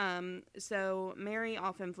 So Mary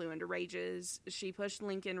often flew into rages. She pushed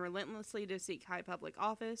Lincoln relentlessly to seek high public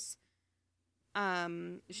office.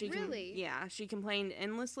 Really? She complained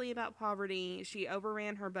endlessly about poverty. She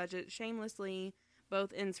overran her budget shamelessly,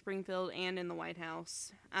 both in Springfield and in the White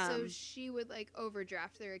House. So she would like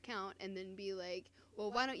overdraft their account and then be like,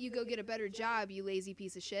 well, why don't you go get a better job, you lazy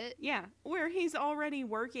piece of shit? Yeah, where he's already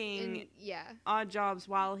working odd jobs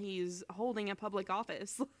while he's holding a public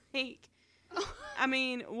office. Like, I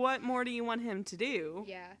mean, what more do you want him to do?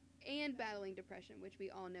 Yeah, and battling depression, which we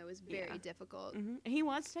all know is very difficult. Mm-hmm. He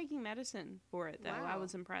was taking medicine for it, though. Wow. I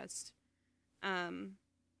was impressed.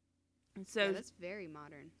 So that's very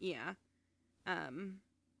modern. Yeah.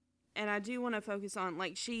 And I do want to focus on,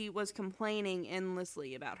 like, she was complaining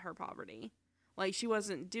endlessly about her poverty. Like, she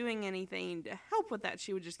wasn't doing anything to help with that.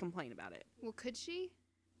 She would just complain about it. Well, could she,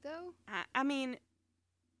 though? I mean...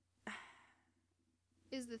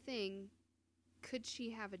 Is the thing, could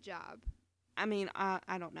she have a job? I mean,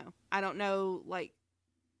 I don't know. I don't know, like...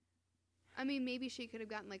 I mean, maybe she could have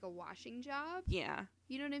gotten, like, a washing job. Yeah.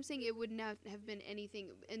 You know what I'm saying? It would not have been anything,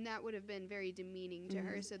 and that would have been very demeaning to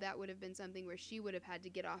her, so that would have been something where she would have had to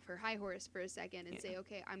get off her high horse for a second and say,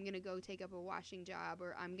 okay, I'm going to go take up a washing job,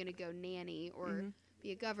 or I'm going to go nanny, or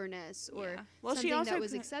be a governess, or something that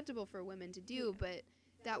was acceptable for women to do, but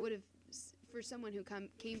that would have, for someone who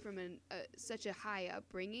came from such a high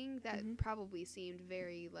upbringing, that probably seemed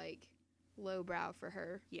very, like, lowbrow for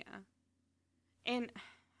her. Yeah. And...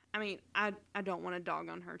 I mean, I don't want to dog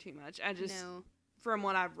on her too much. I just, from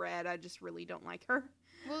what I've read, I just really don't like her.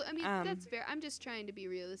 Well, I mean, that's fair. I'm just trying to be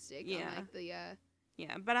realistic on, like, the,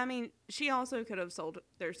 Yeah, but I mean, she also could have sold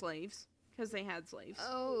their slaves, because they had slaves.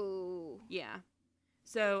 Oh. Yeah.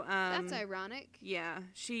 So, that's ironic. Yeah.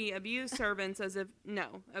 She abused servants as if,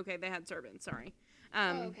 no. Okay, they had servants, sorry.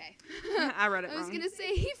 Okay. I read it wrong. I was going to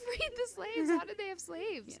say, he freed the slaves. How did they have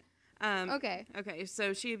slaves? Yeah. Okay,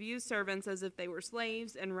 so she abused servants as if they were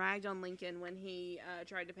slaves and ragged on Lincoln when he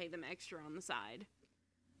tried to pay them extra on the side.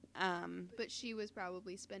 But she was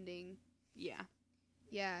probably spending... Yeah.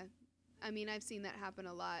 Yeah. I mean, I've seen that happen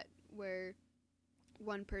a lot, where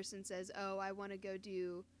one person says, oh, I want to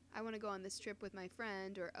go on this trip with my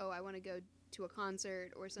friend, or, oh, I want to go to a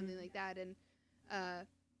concert, or something like that, and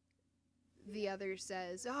the other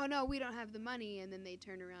says, oh, no, we don't have the money, and then they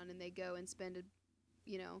turn around and they go and spend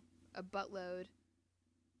a buttload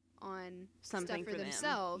on something stuff for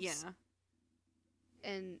themselves. Yeah.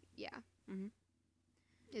 And,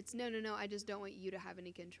 it's, no, I just don't want you to have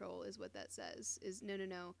any control, is what that says. Is,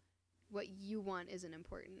 no, what you want isn't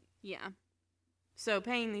important. Yeah. So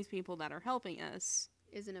paying these people that are helping us...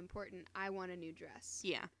 isn't important. I want a new dress.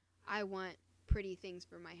 Yeah. I want pretty things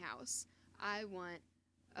for my house. I want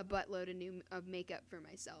a buttload of makeup for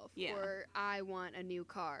myself. Yeah. Or I want a new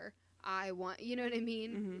car. I want, you know what I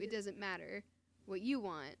mean? It doesn't matter what you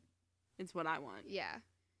want. It's what I want. Yeah.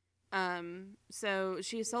 So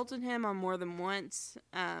she assaulted him on more than once,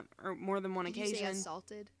 or more than one occasion. Did you say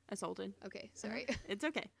assaulted? Assaulted. Okay, sorry. It's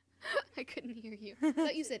okay. I couldn't hear you. I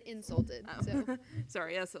thought you said insulted. Oh. So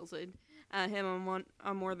Sorry, assaulted him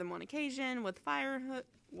on more than one occasion with firewood.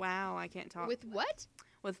 Wow, I can't talk. With what?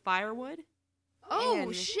 With firewood. Oh,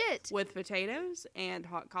 and shit. With potatoes and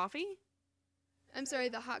hot coffee. I'm sorry,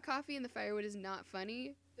 the hot coffee and the firewood is not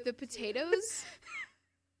funny. The potatoes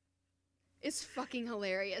is fucking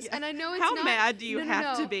hilarious. Yeah. And I know it's How not... mad do you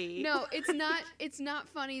have to be? No, it's not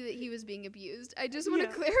funny that he was being abused. I just want to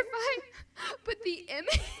clarify. But the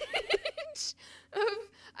image of...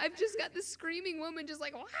 I've just got this screaming woman just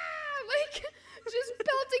like, wah, like, just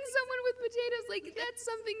pelting someone with potatoes. Like, that's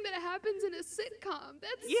something that happens in a sitcom.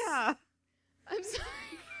 That's... Yeah. I'm sorry.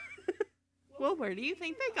 Well, where do you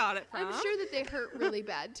think they got it from? I'm sure that they hurt really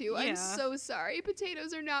bad, too. Yeah. I'm so sorry.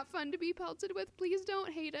 Potatoes are not fun to be pelted with. Please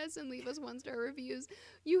don't hate us and leave us 1-star reviews.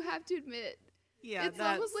 You have to admit. Yeah, it's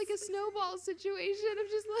almost like a snowball situation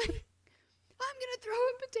of just like, I'm going to throw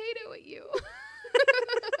a potato at you.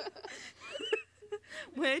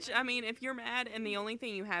 Which, I mean, if you're mad and the only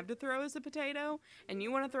thing you have to throw is a potato, and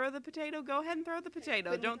you want to throw the potato, go ahead and throw the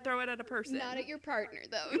potato. But don't throw it at a person. Not at your partner,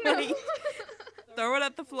 though. No. Right. Throw it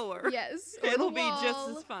at the floor. Yes. It'll be just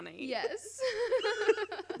as funny. Yes.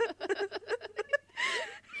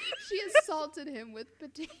 She assaulted him with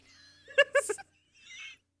potatoes.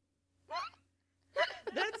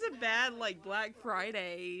 That's a bad, like, Black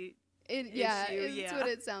Friday Yeah, issue, it's yeah. what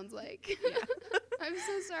it sounds like. Yeah. I'm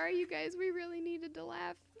so sorry, you guys. We really needed to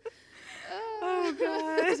laugh. Oh,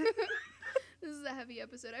 God. This is a heavy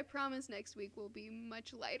episode. I promise next week will be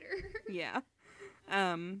much lighter. Yeah.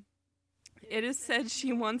 It is said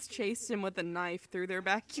she once chased him with a knife through their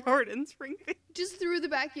backyard in Springfield. Just through the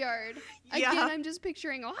backyard. Yeah. Again, I'm just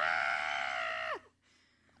picturing.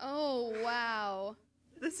 Oh, wow.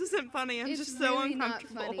 This isn't funny. I'm It's just so really not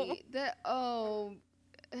uncomfortable. funny.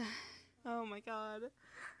 Oh my God.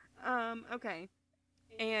 Okay.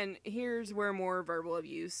 And here's where more verbal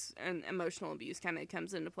abuse and emotional abuse kind of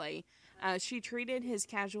comes into play. She treated his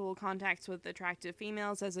casual contacts with attractive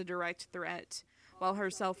females as a direct threat, while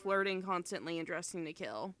herself flirting constantly and dressing to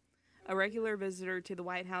kill. A regular visitor to the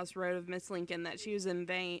White House wrote of Miss Lincoln that she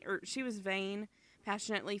was vain,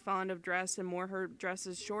 passionately fond of dress, and wore her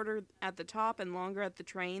dresses shorter at the top and longer at the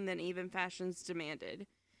train than even fashions demanded.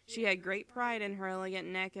 She had great pride in her elegant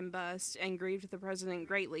neck and bust, and grieved the president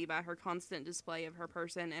greatly by her constant display of her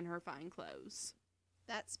person and her fine clothes.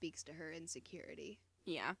 That speaks to her insecurity.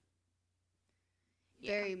 Yeah.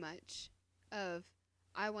 Very much. Of,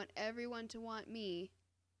 I want everyone to want me.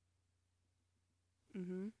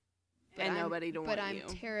 Mm-hmm. But And nobody to want But I'm you.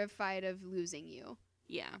 terrified of losing you.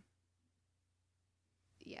 Yeah.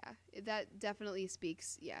 Yeah, that definitely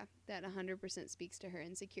speaks. Yeah, that 100% speaks to her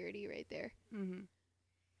insecurity right there. Mm-hmm.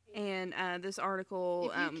 And this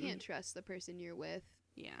article... If you can't trust the person you're with,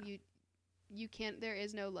 Yeah. you can't. There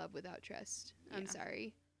is no love without trust. I'm Yeah.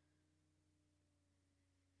 sorry.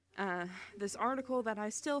 This article that I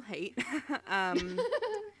still hate,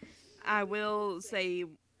 I will say,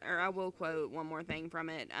 or I will quote one more thing from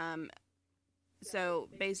it. So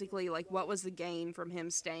basically, like, what was the gain from him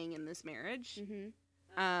staying in this marriage?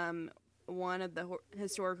 Mm-hmm. One of the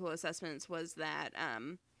historical assessments was that,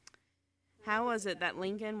 how was it that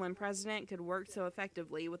Lincoln, when president, could work so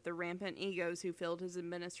effectively with the rampant egos who filled his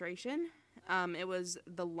administration? It was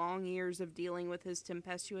the long years of dealing with his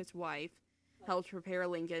tempestuous wife helped prepare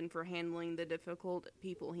Lincoln for handling the difficult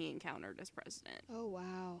people he encountered as president. Oh,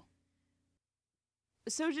 wow.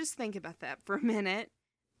 So just think about that for a minute.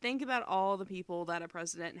 Think about all the people that a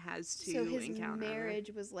president has to So his encounter.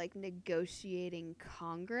 marriage was like negotiating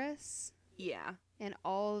Congress Yeah. and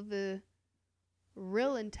all the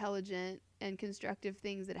real intelligent and constructive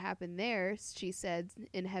things that happened there, she said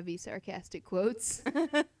in heavy sarcastic quotes.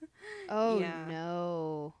 Oh, Yeah.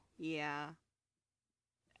 no. Yeah.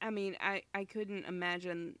 I mean, I couldn't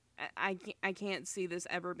imagine. I can't see this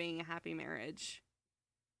ever being a happy marriage.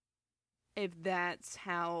 If that's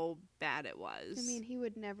how bad it was. I mean, he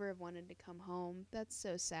would never have wanted to come home. That's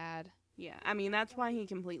so sad. Yeah. I mean, that's why he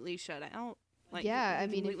completely shut out. Like, yeah, he I mean,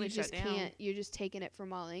 if completely you just shut down. can't, you're just taking it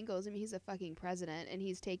from all angles. I mean, he's a fucking president, and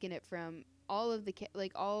he's taken it from all of the,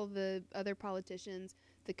 all the other politicians,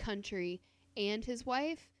 the country, and his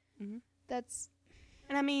wife. Mhm. That's...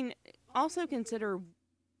 And I mean, also consider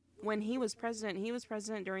when he was president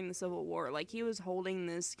during the Civil War. Like, he was holding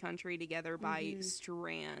this country together by Mhm.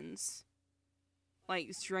 strands.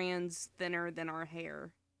 Like, strands thinner than our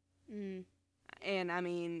hair. Mm. And, I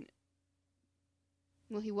mean...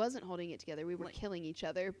 Well, he wasn't holding it together. We were Like, killing each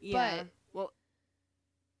other. Yeah. Well,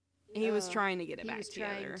 he was Uh, trying to get it But he back was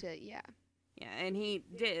together. trying to, yeah. Yeah, and he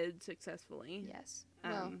did successfully. Yes.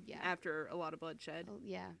 Well, yeah. After a lot of bloodshed. Oh,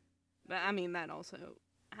 yeah. But, I mean, that also...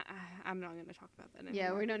 I'm not going to talk about that anymore.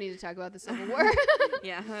 Yeah, we don't need to talk about the Civil War.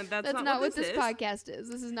 Yeah, That's not what this podcast is.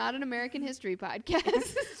 This is not an American history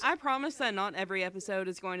podcast. I promise that not every episode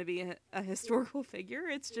is going to be a historical figure.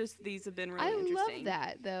 It's just these have been really I interesting. love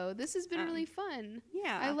that, though. This has been really fun.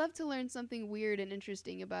 Yeah. I love to learn something weird and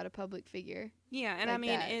interesting about a public figure. Yeah, and like I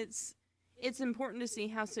mean, that. it's important to see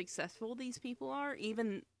how successful these people are,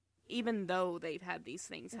 even though they've had these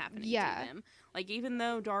things happening to them. Like, even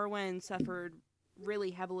though Darwin suffered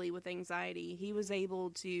really heavily with anxiety, he was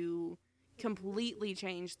able to completely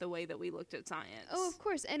change the way that we looked at science. Oh, of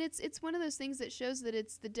course. And it's one of those things that shows that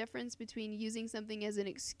it's the difference between using something as an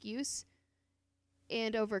excuse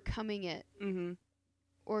and overcoming it. Mm-hmm.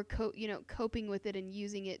 Or coping with it and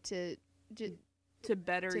using it to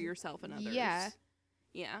better yourself and others. Yeah.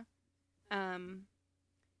 Yeah.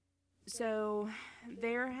 So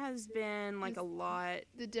there has been like a lot.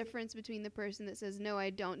 The difference between the person that says, no, I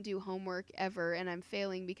don't do homework ever and I'm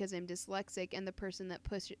failing because I'm dyslexic, and the person that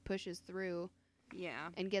pushes through Yeah.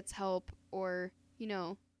 and gets help, or,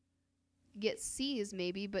 gets C's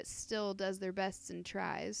maybe, but still does their best and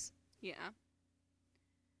tries. Yeah.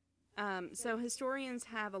 So historians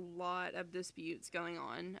have a lot of disputes going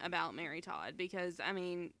on about Mary Todd because, I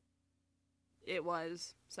mean, it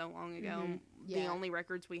was so long ago. Mhm. The Yeah. only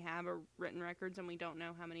records we have are written records, and we don't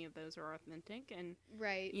know how many of those are authentic. And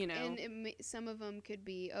Right. you know. And some of them could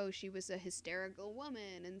be, oh, she was a hysterical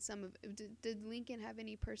woman, and some of did Lincoln have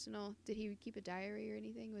any personal? Did he keep a diary or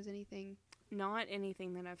anything? Was anything? Not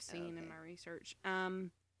anything that I've seen okay. in my research.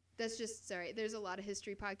 That's just sorry. There's a lot of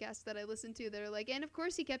history podcasts that I listen to that are like, and of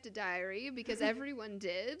course he kept a diary because everyone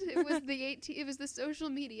did. It was It was the social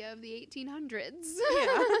media of the 1800s.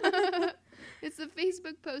 Yeah. It's the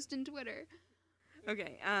Facebook post and Twitter.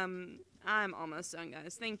 Okay. I'm almost done,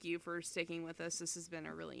 guys. Thank you for sticking with us. This has been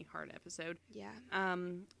a really hard episode. Yeah.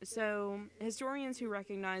 So historians who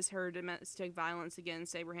recognize her domestic violence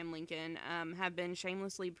against Abraham Lincoln have been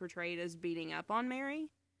shamelessly portrayed as beating up on Mary.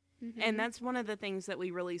 Mm-hmm. And that's one of the things that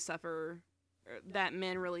we really suffer, that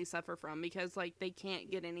men really suffer from, because, like, they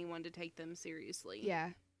can't get anyone to take them seriously.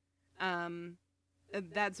 Yeah.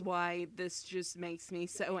 That's why this just makes me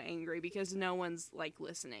so angry, because no one's, like,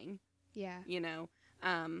 listening, Yeah. you know?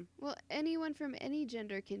 Well, anyone from any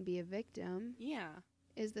gender can be a victim, Yeah.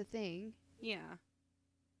 is the thing. Yeah.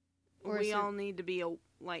 Or We all need to be,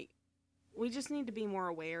 we just need to be more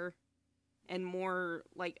aware and more,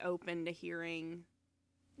 like, open to hearing.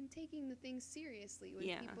 And taking the things seriously when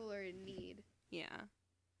Yeah. people are in need. Yeah.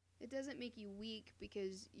 It doesn't make you weak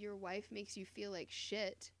because your wife makes you feel like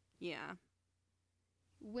shit. Yeah.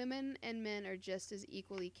 Women and men are just as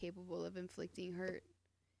equally capable of inflicting hurt.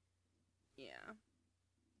 Yeah.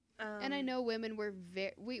 And I know women were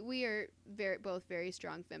we are both very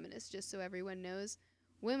strong feminists, just so everyone knows.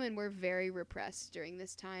 Women were very repressed during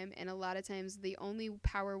this time, and a lot of times the only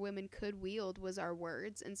power women could wield was our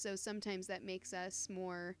words, and so sometimes that makes us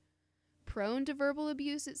more prone to verbal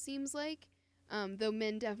abuse, it seems like, though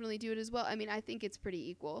men definitely do it as well. I mean, I think it's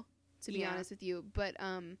pretty equal, to be honest with you, but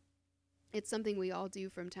it's something we all do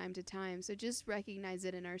from time to time, so just recognize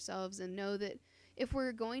it in ourselves and know that if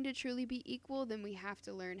we're going to truly be equal, then we have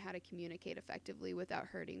to learn how to communicate effectively without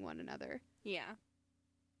hurting one another. Yeah.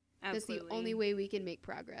 Absolutely. That's the only way we can make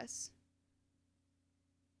progress.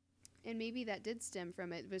 And maybe that did stem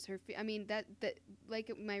from it. Was her? I mean, that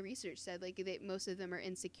like my research said, like most of them are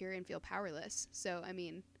insecure and feel powerless. So I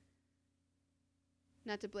mean,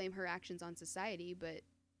 not to blame her actions on society, but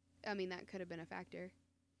I mean that could have been a factor.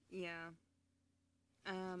 Yeah.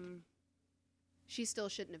 She still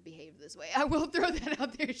shouldn't have behaved this way. I will throw that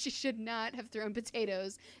out there. She should not have thrown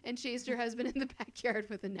potatoes and chased her husband in the backyard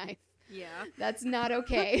with a knife. Yeah. That's not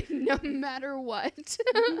okay, no matter what.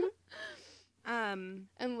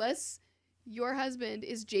 Unless your husband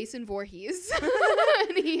is Jason Voorhees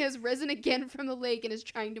and he has risen again from the lake and is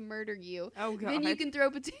trying to murder you. Oh, God. Then you can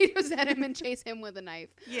throw potatoes at him and chase him with a knife.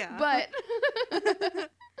 Yeah. But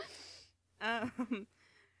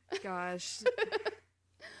gosh.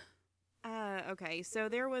 Okay, so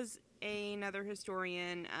there was another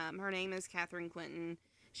historian. Her name is Catherine Clinton.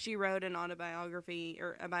 She wrote an autobiography,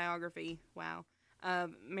 or a biography, wow,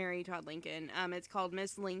 of Mary Todd Lincoln. It's called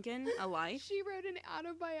Miss Lincoln, A Life. She wrote an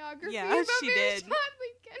autobiography Yeah, about she Mary did. Todd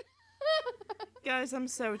Lincoln. Guys, I'm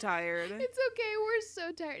so tired. It's okay, we're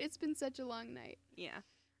so tired. It's been such a long night. Yeah.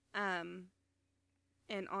 And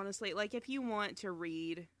honestly, like, if you want to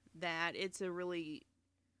read that, it's a really,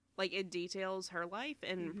 like, it details her life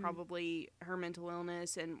and probably her mental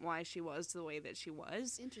illness and why she was the way that she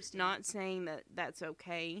was. Interesting. Not saying that that's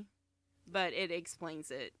okay, but it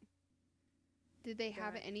explains it. Did they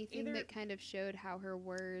have Yeah. anything that kind of showed how her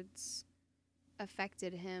words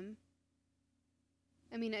affected him?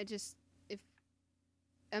 I mean,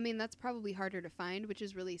 that's probably harder to find, which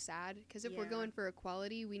is really sad, because if we're Yeah. going for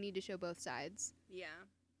equality, we need to show both sides. Yeah.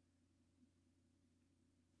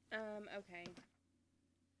 Okay.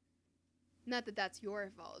 Not that that's your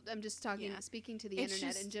fault. I'm just speaking to the It's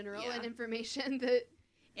internet just- in general yeah. and information that...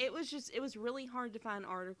 It was really hard to find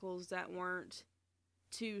articles that weren't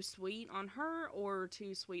too sweet on her or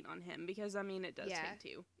too sweet on him, because, I mean, it does Yeah. take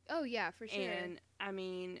two. Oh, yeah, for sure. And, I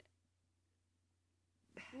mean,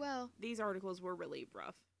 well, these articles were really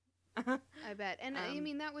rough. I bet. And, I Um,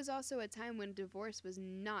 mean, that was also a time when divorce was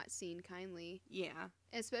not seen kindly, Yeah.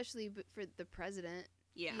 especially for the president.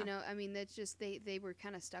 Yeah. You know, I mean, that's just they were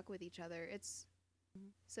kind of stuck with each other.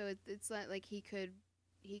 So it's not like he could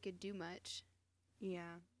do much.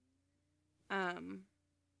 Yeah. And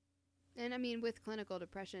I mean, with clinical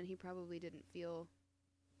depression, he probably didn't feel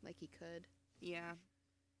like he could. Yeah.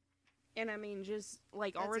 And I mean, just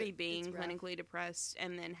like That's already it's being rough. clinically depressed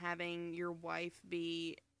and then having your wife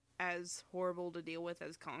be as horrible to deal with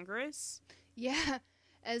as Congress. Yeah,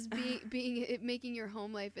 as making your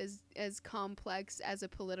home life as complex as a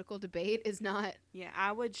political debate is not. Yeah,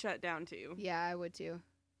 I would shut down too. Yeah, I would too.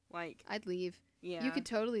 Like, I'd leave. yeah. You could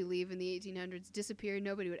totally leave in the 1800s, disappear,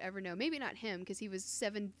 nobody would ever know. Maybe not him, because he was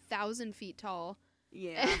 7,000 feet tall.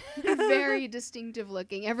 Yeah. Very distinctive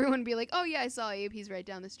looking. Everyone would be like, oh yeah, I saw Abe, he's right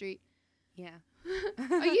down the street. Yeah.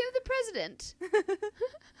 Are you the president?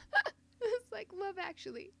 It's like Love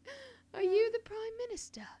Actually. Are you the prime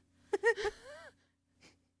minister?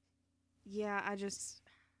 Yeah, I just...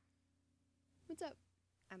 What's up?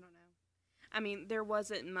 I don't know. I mean, there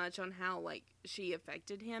wasn't much on how, like, she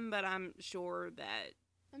affected him, but I'm sure that...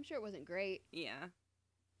 I'm sure it wasn't great. Yeah.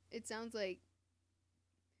 It sounds like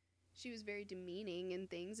she was very demeaning and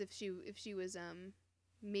things if she was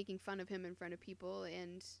making fun of him in front of people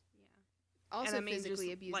and also and I mean, physically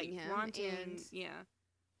just, abusing like, him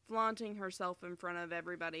flaunting herself in front of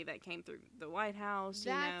everybody that came through the White House.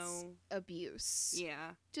 That's abuse.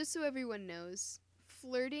 Yeah. Just so everyone knows,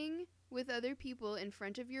 flirting with other people in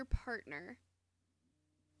front of your partner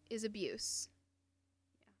is abuse.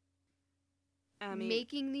 Yeah. I mean,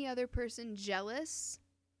 making the other person jealous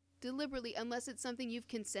deliberately, unless it's something you've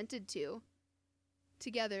consented to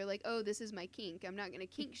together, like, oh, this is my kink. I'm not going to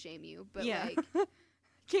kink shame you, but like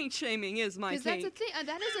kink shaming is my kink. Because that's a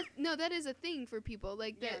thing. That is a thing for people.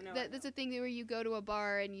 Like that's a thing where you go to a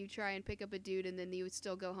bar and you try and pick up a dude and then you would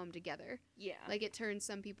still go home together. Yeah. Like it turns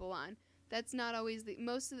some people on. That's not always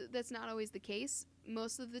that's not always the case.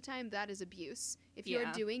 Most of the time that is abuse. If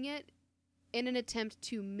you're doing it in an attempt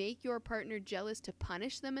to make your partner jealous to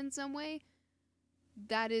punish them in some way,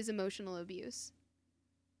 that is emotional abuse.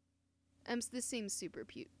 This seems super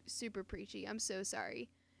preachy. I'm so sorry.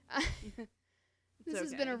 This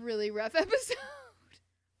has been a really rough episode.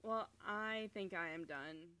 Well, I think I am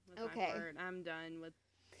done with my part. I'm done with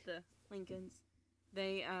the Lincolns.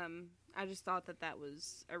 They, I just thought that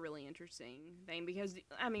was a really interesting thing because,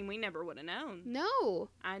 I mean, we never would have known. No.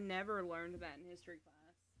 I never learned that in history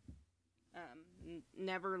class.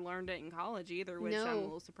 Never learned it in college either, which I'm a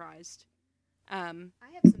little surprised. I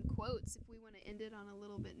have some quotes if we want to end it on a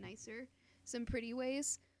little bit nicer. Some pretty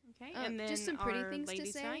ways. Okay, and then just some pretty things to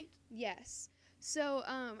say. Night? Yes. So,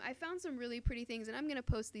 I found some really pretty things, and I'm going to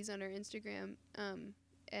post these on our Instagram,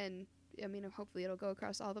 and, I mean, hopefully it'll go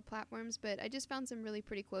across all the platforms, but I just found some really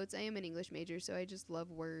pretty quotes. I am an English major, so I just love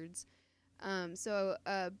words.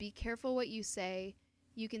 Be careful what you say.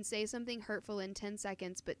 You can say something hurtful in 10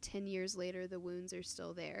 seconds, but 10 years later, the wounds are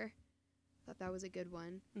still there. Thought that was a good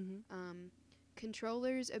one. Mm-hmm.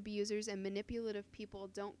 Controllers, abusers, and manipulative people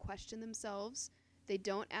don't question themselves. They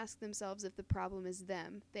don't ask themselves if the problem is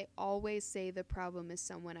them. They always say the problem is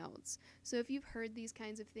someone else. So if you've heard these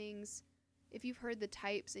kinds of things, if you've heard the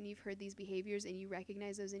types and you've heard these behaviors and you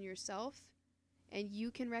recognize those in yourself, and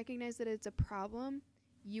you can recognize that it's a problem,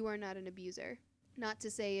 you are not an abuser. Not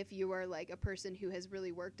to say if you are like a person who has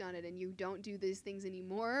really worked on it and you don't do these things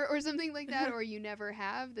anymore or something like that, or you never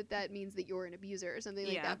have, that means that you're an abuser or something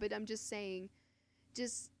like that. But I'm just saying,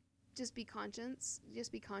 just be conscious.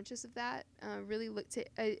 Just be conscious of that. Really look to.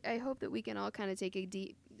 I hope that we can all kind of take a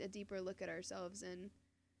deeper look at ourselves and,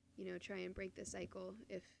 try and break the cycle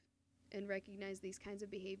and recognize these kinds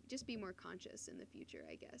of behavior. Just be more conscious in the future,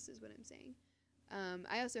 I guess, is what I'm saying.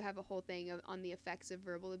 I also have a whole thing on the effects of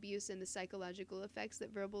verbal abuse and the psychological effects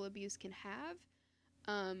that verbal abuse can have.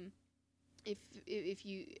 If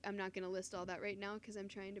you, I'm not going to list all that right now because I'm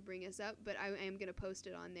trying to bring us up, but I am going to post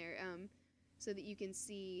it on there so that you can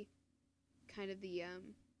see kind of the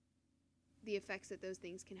effects that those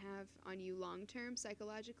things can have on you long term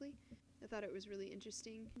psychologically. I thought it was really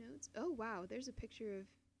interesting notes. Oh wow, there's a picture of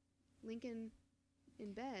Lincoln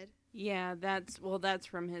in bed. Yeah, that's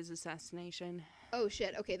from his assassination. Oh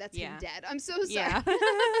shit, okay, that's him dead. I'm so sorry. Yeah.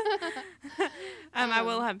 I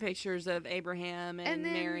will have pictures of Abraham and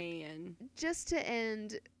Mary and just to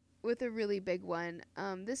end with a really big one.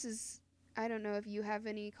 This is, I don't know if you have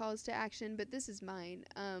any calls to action, but this is mine.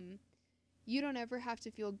 You don't ever have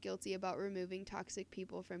to feel guilty about removing toxic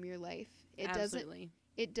people from your life. Absolutely.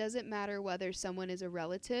 It doesn't matter whether someone is a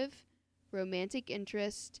relative, romantic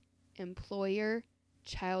interest, employer,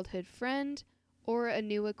 childhood friend, or a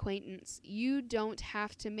new acquaintance. You don't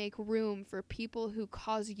have to make room for people who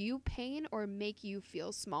cause you pain or make you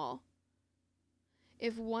feel small.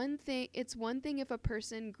 It's one thing if a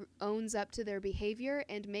person owns up to their behavior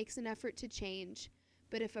and makes an effort to change.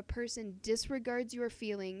 But if a person disregards your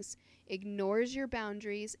feelings, ignores your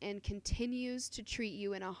boundaries, and continues to treat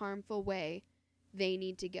you in a harmful way, they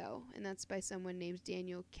need to go. And that's by someone named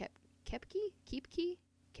Daniel Kepke?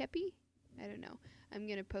 I don't know. I'm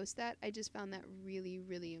going to post that. I just found that really,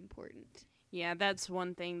 really important. Yeah, that's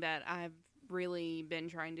one thing that I've really been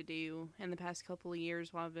trying to do in the past couple of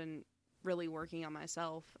years while I've been really working on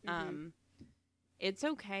myself. Mm-hmm. It's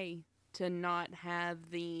okay. to not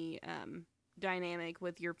have the dynamic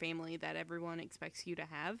with your family that everyone expects you to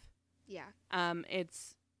have. Yeah.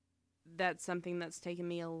 That's something that's taken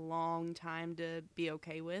me a long time to be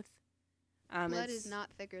okay with. Blood is not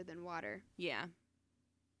thicker than water. Yeah.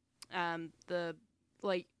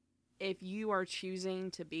 If you are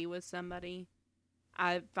choosing to be with somebody,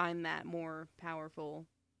 I find that more powerful.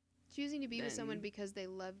 Choosing to be with someone because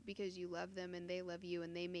you love them and they love you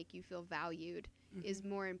and they make you feel valued is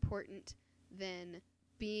more important than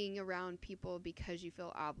being around people because you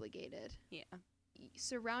feel obligated. Yeah.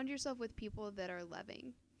 Surround yourself with people that are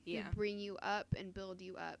loving. Yeah. Who bring you up and build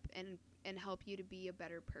you up and help you to be a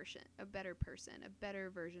better person, a better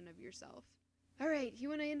version of yourself. All right, you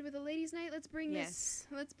want to end with a ladies' night? Let's bring this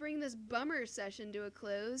bummer session to a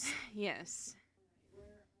close. Yes.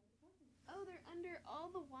 Oh, they're under all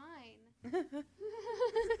the wine.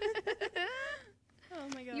 Oh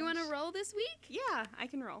my gosh. You want to roll this week? Yeah, I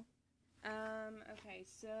can roll. Okay,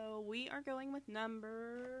 so we are going with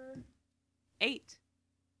number 8.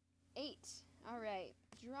 8. All right.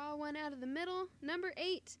 Draw one out of the middle. Number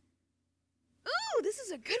 8. Ooh, this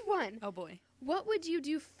is a good one. Oh boy. What would you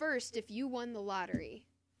do first if you won the lottery?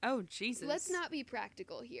 Oh, Jesus. Let's not be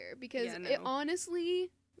practical here because Yeah, no.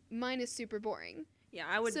 honestly, mine is super boring. Yeah,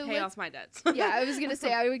 I would pay off my debts. Yeah, I was going to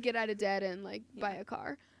say I would get out of debt and buy a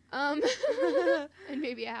car. And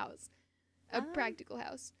maybe a house. A practical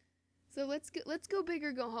house. So let's go big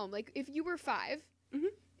or go home. Like if you were 5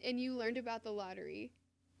 and you learned about the lottery,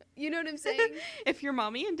 you know what I'm saying? If your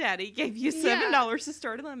mommy and daddy gave you $7 to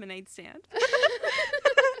start a lemonade stand.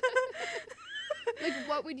 Like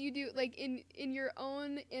what would you do like in your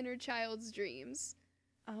own inner child's dreams?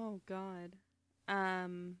 Oh God.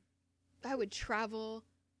 I would travel.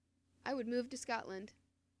 I would move to Scotland.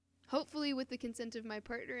 Hopefully with the consent of my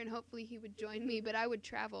partner, and hopefully he would join me, but I would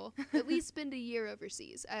travel. At least spend a year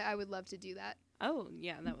overseas. I would love to do that. Oh,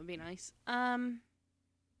 yeah, that would be nice.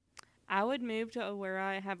 I would move to where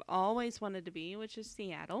I have always wanted to be, which is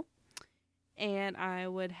Seattle. And I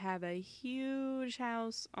would have a huge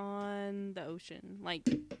house on the ocean, like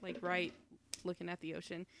right looking at the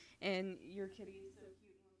ocean. And your kitty is so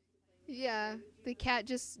cute. Yeah, the cat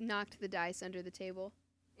just knocked the dice under the table.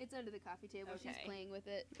 It's under the coffee table. Okay. She's playing with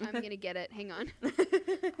it. I'm going to get it. Hang on.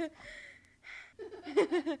 That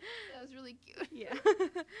was really cute. Yeah.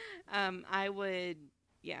 I would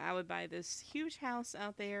buy this huge house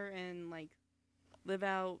out there and live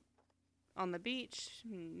out on the beach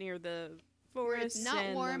near the forest. Where it's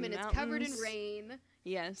not warm and it's covered in rain.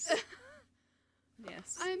 Yes.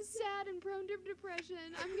 Yes. I'm sad and prone to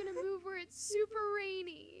depression. I'm going to move where it's super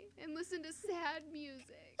rainy and listen to sad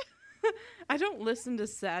music. I don't listen to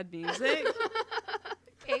sad music.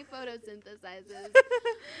 Kay photosynthesizes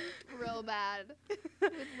real bad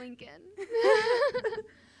with Lincoln.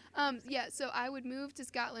 Yeah, so I would move to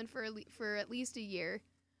Scotland for at least a year.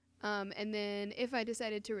 And then if I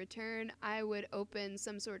decided to return, I would open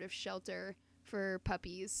some sort of shelter for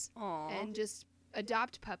puppies. Aww. And just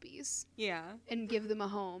adopt puppies. Yeah. And give them a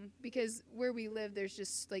home, because where we live there's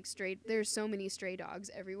just there's so many stray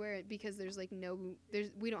dogs everywhere because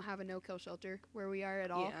we don't have a no-kill shelter where we are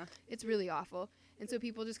at all. Yeah. It's really awful. And so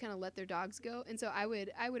people just kind of let their dogs go. And so I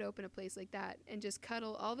would open a place like that and just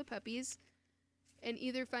cuddle all the puppies and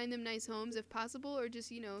either find them nice homes if possible or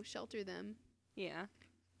just, shelter them. Yeah.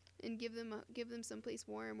 And give them someplace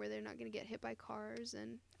warm where they're not going to get hit by cars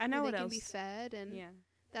and I know where what they else. can be fed. And yeah.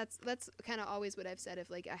 That's kind of always what I've said if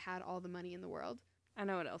I had all the money in the world. I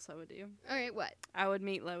know what else I would do. All right, what? I would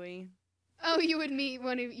meet Loie. Oh, you would meet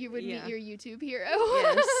meet your YouTube hero.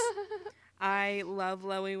 Yes. I love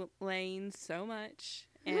Loie Lane so much,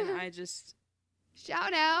 and I just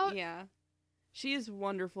shout out. Yeah. She is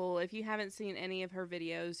wonderful. If you haven't seen any of her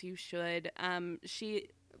videos, you should.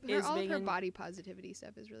 All of her body positivity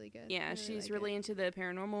stuff is really good. Yeah, she's really into the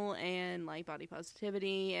paranormal and body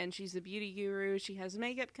positivity, and she's a beauty guru. She has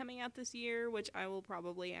makeup coming out this year, which I will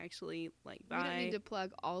probably actually buy. We don't need to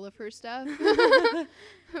plug all of her stuff.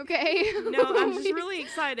 Okay. No, I'm just really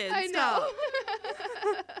excited. I Stop. know.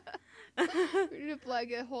 We need to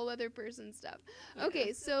plug a whole other person's stuff. Yeah.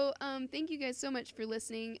 Okay, so thank you guys so much for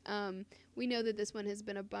listening. We know that this one has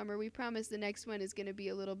been a bummer. We promise the next one is going to be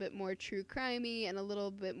a little bit more true crimey and a little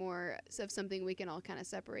bit more of something we can all kind of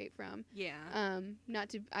separate from. Yeah.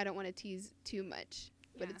 I don't want to tease too much,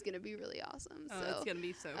 but it's going to be really awesome. Oh, so it's going to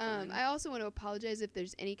be so fun. I also want to apologize if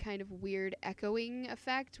there's any kind of weird echoing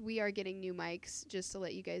effect. We are getting new mics, just to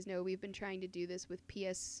let you guys know. We've been trying to do this with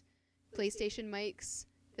PlayStation mics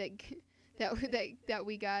that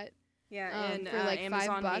we got. Yeah, and for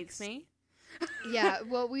Amazon $5. hates me. Yeah,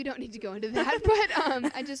 well, we don't need to go into that,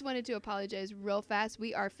 but I just wanted to apologize real fast.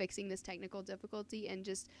 We are fixing this technical difficulty, and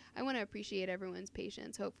I want to appreciate everyone's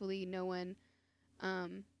patience. Hopefully no one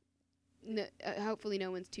hopefully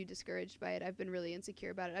no one's too discouraged by it. I've been really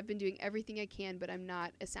insecure about it. I've been doing everything I can, but I'm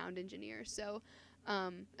not a sound engineer. So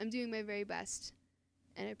I'm doing my very best,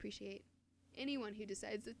 and I appreciate anyone who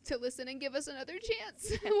decides to listen and give us another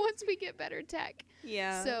chance once we get better tech.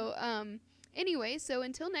 Yeah. So anyway, so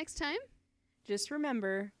until next time. Just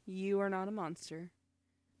remember, you are not a monster.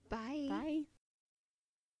 Bye. Bye.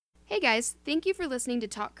 Hey guys, thank you for listening to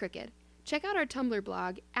Talk Crooked. Check out our Tumblr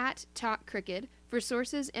blog at Talk Crooked for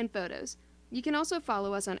sources and photos. You can also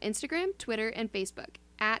follow us on Instagram, Twitter, and Facebook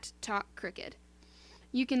at Talk Crooked.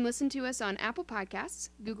 You can listen to us on Apple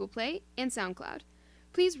Podcasts, Google Play, and SoundCloud.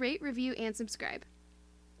 Please rate, review, and subscribe.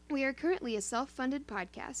 We are currently a self-funded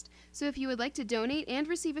podcast, so if you would like to donate and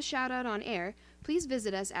receive a shout-out on air, please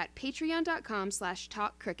visit us at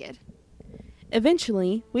patreon.com/talkcrooked.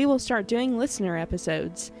 Eventually, we will start doing listener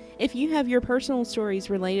episodes. If you have your personal stories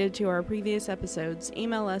related to our previous episodes,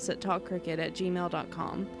 email us at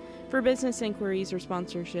talkcrooked@gmail.com. For business inquiries or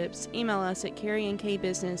sponsorships, email us at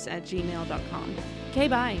carrieandkbusiness@gmail.com. Okay,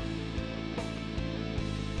 bye.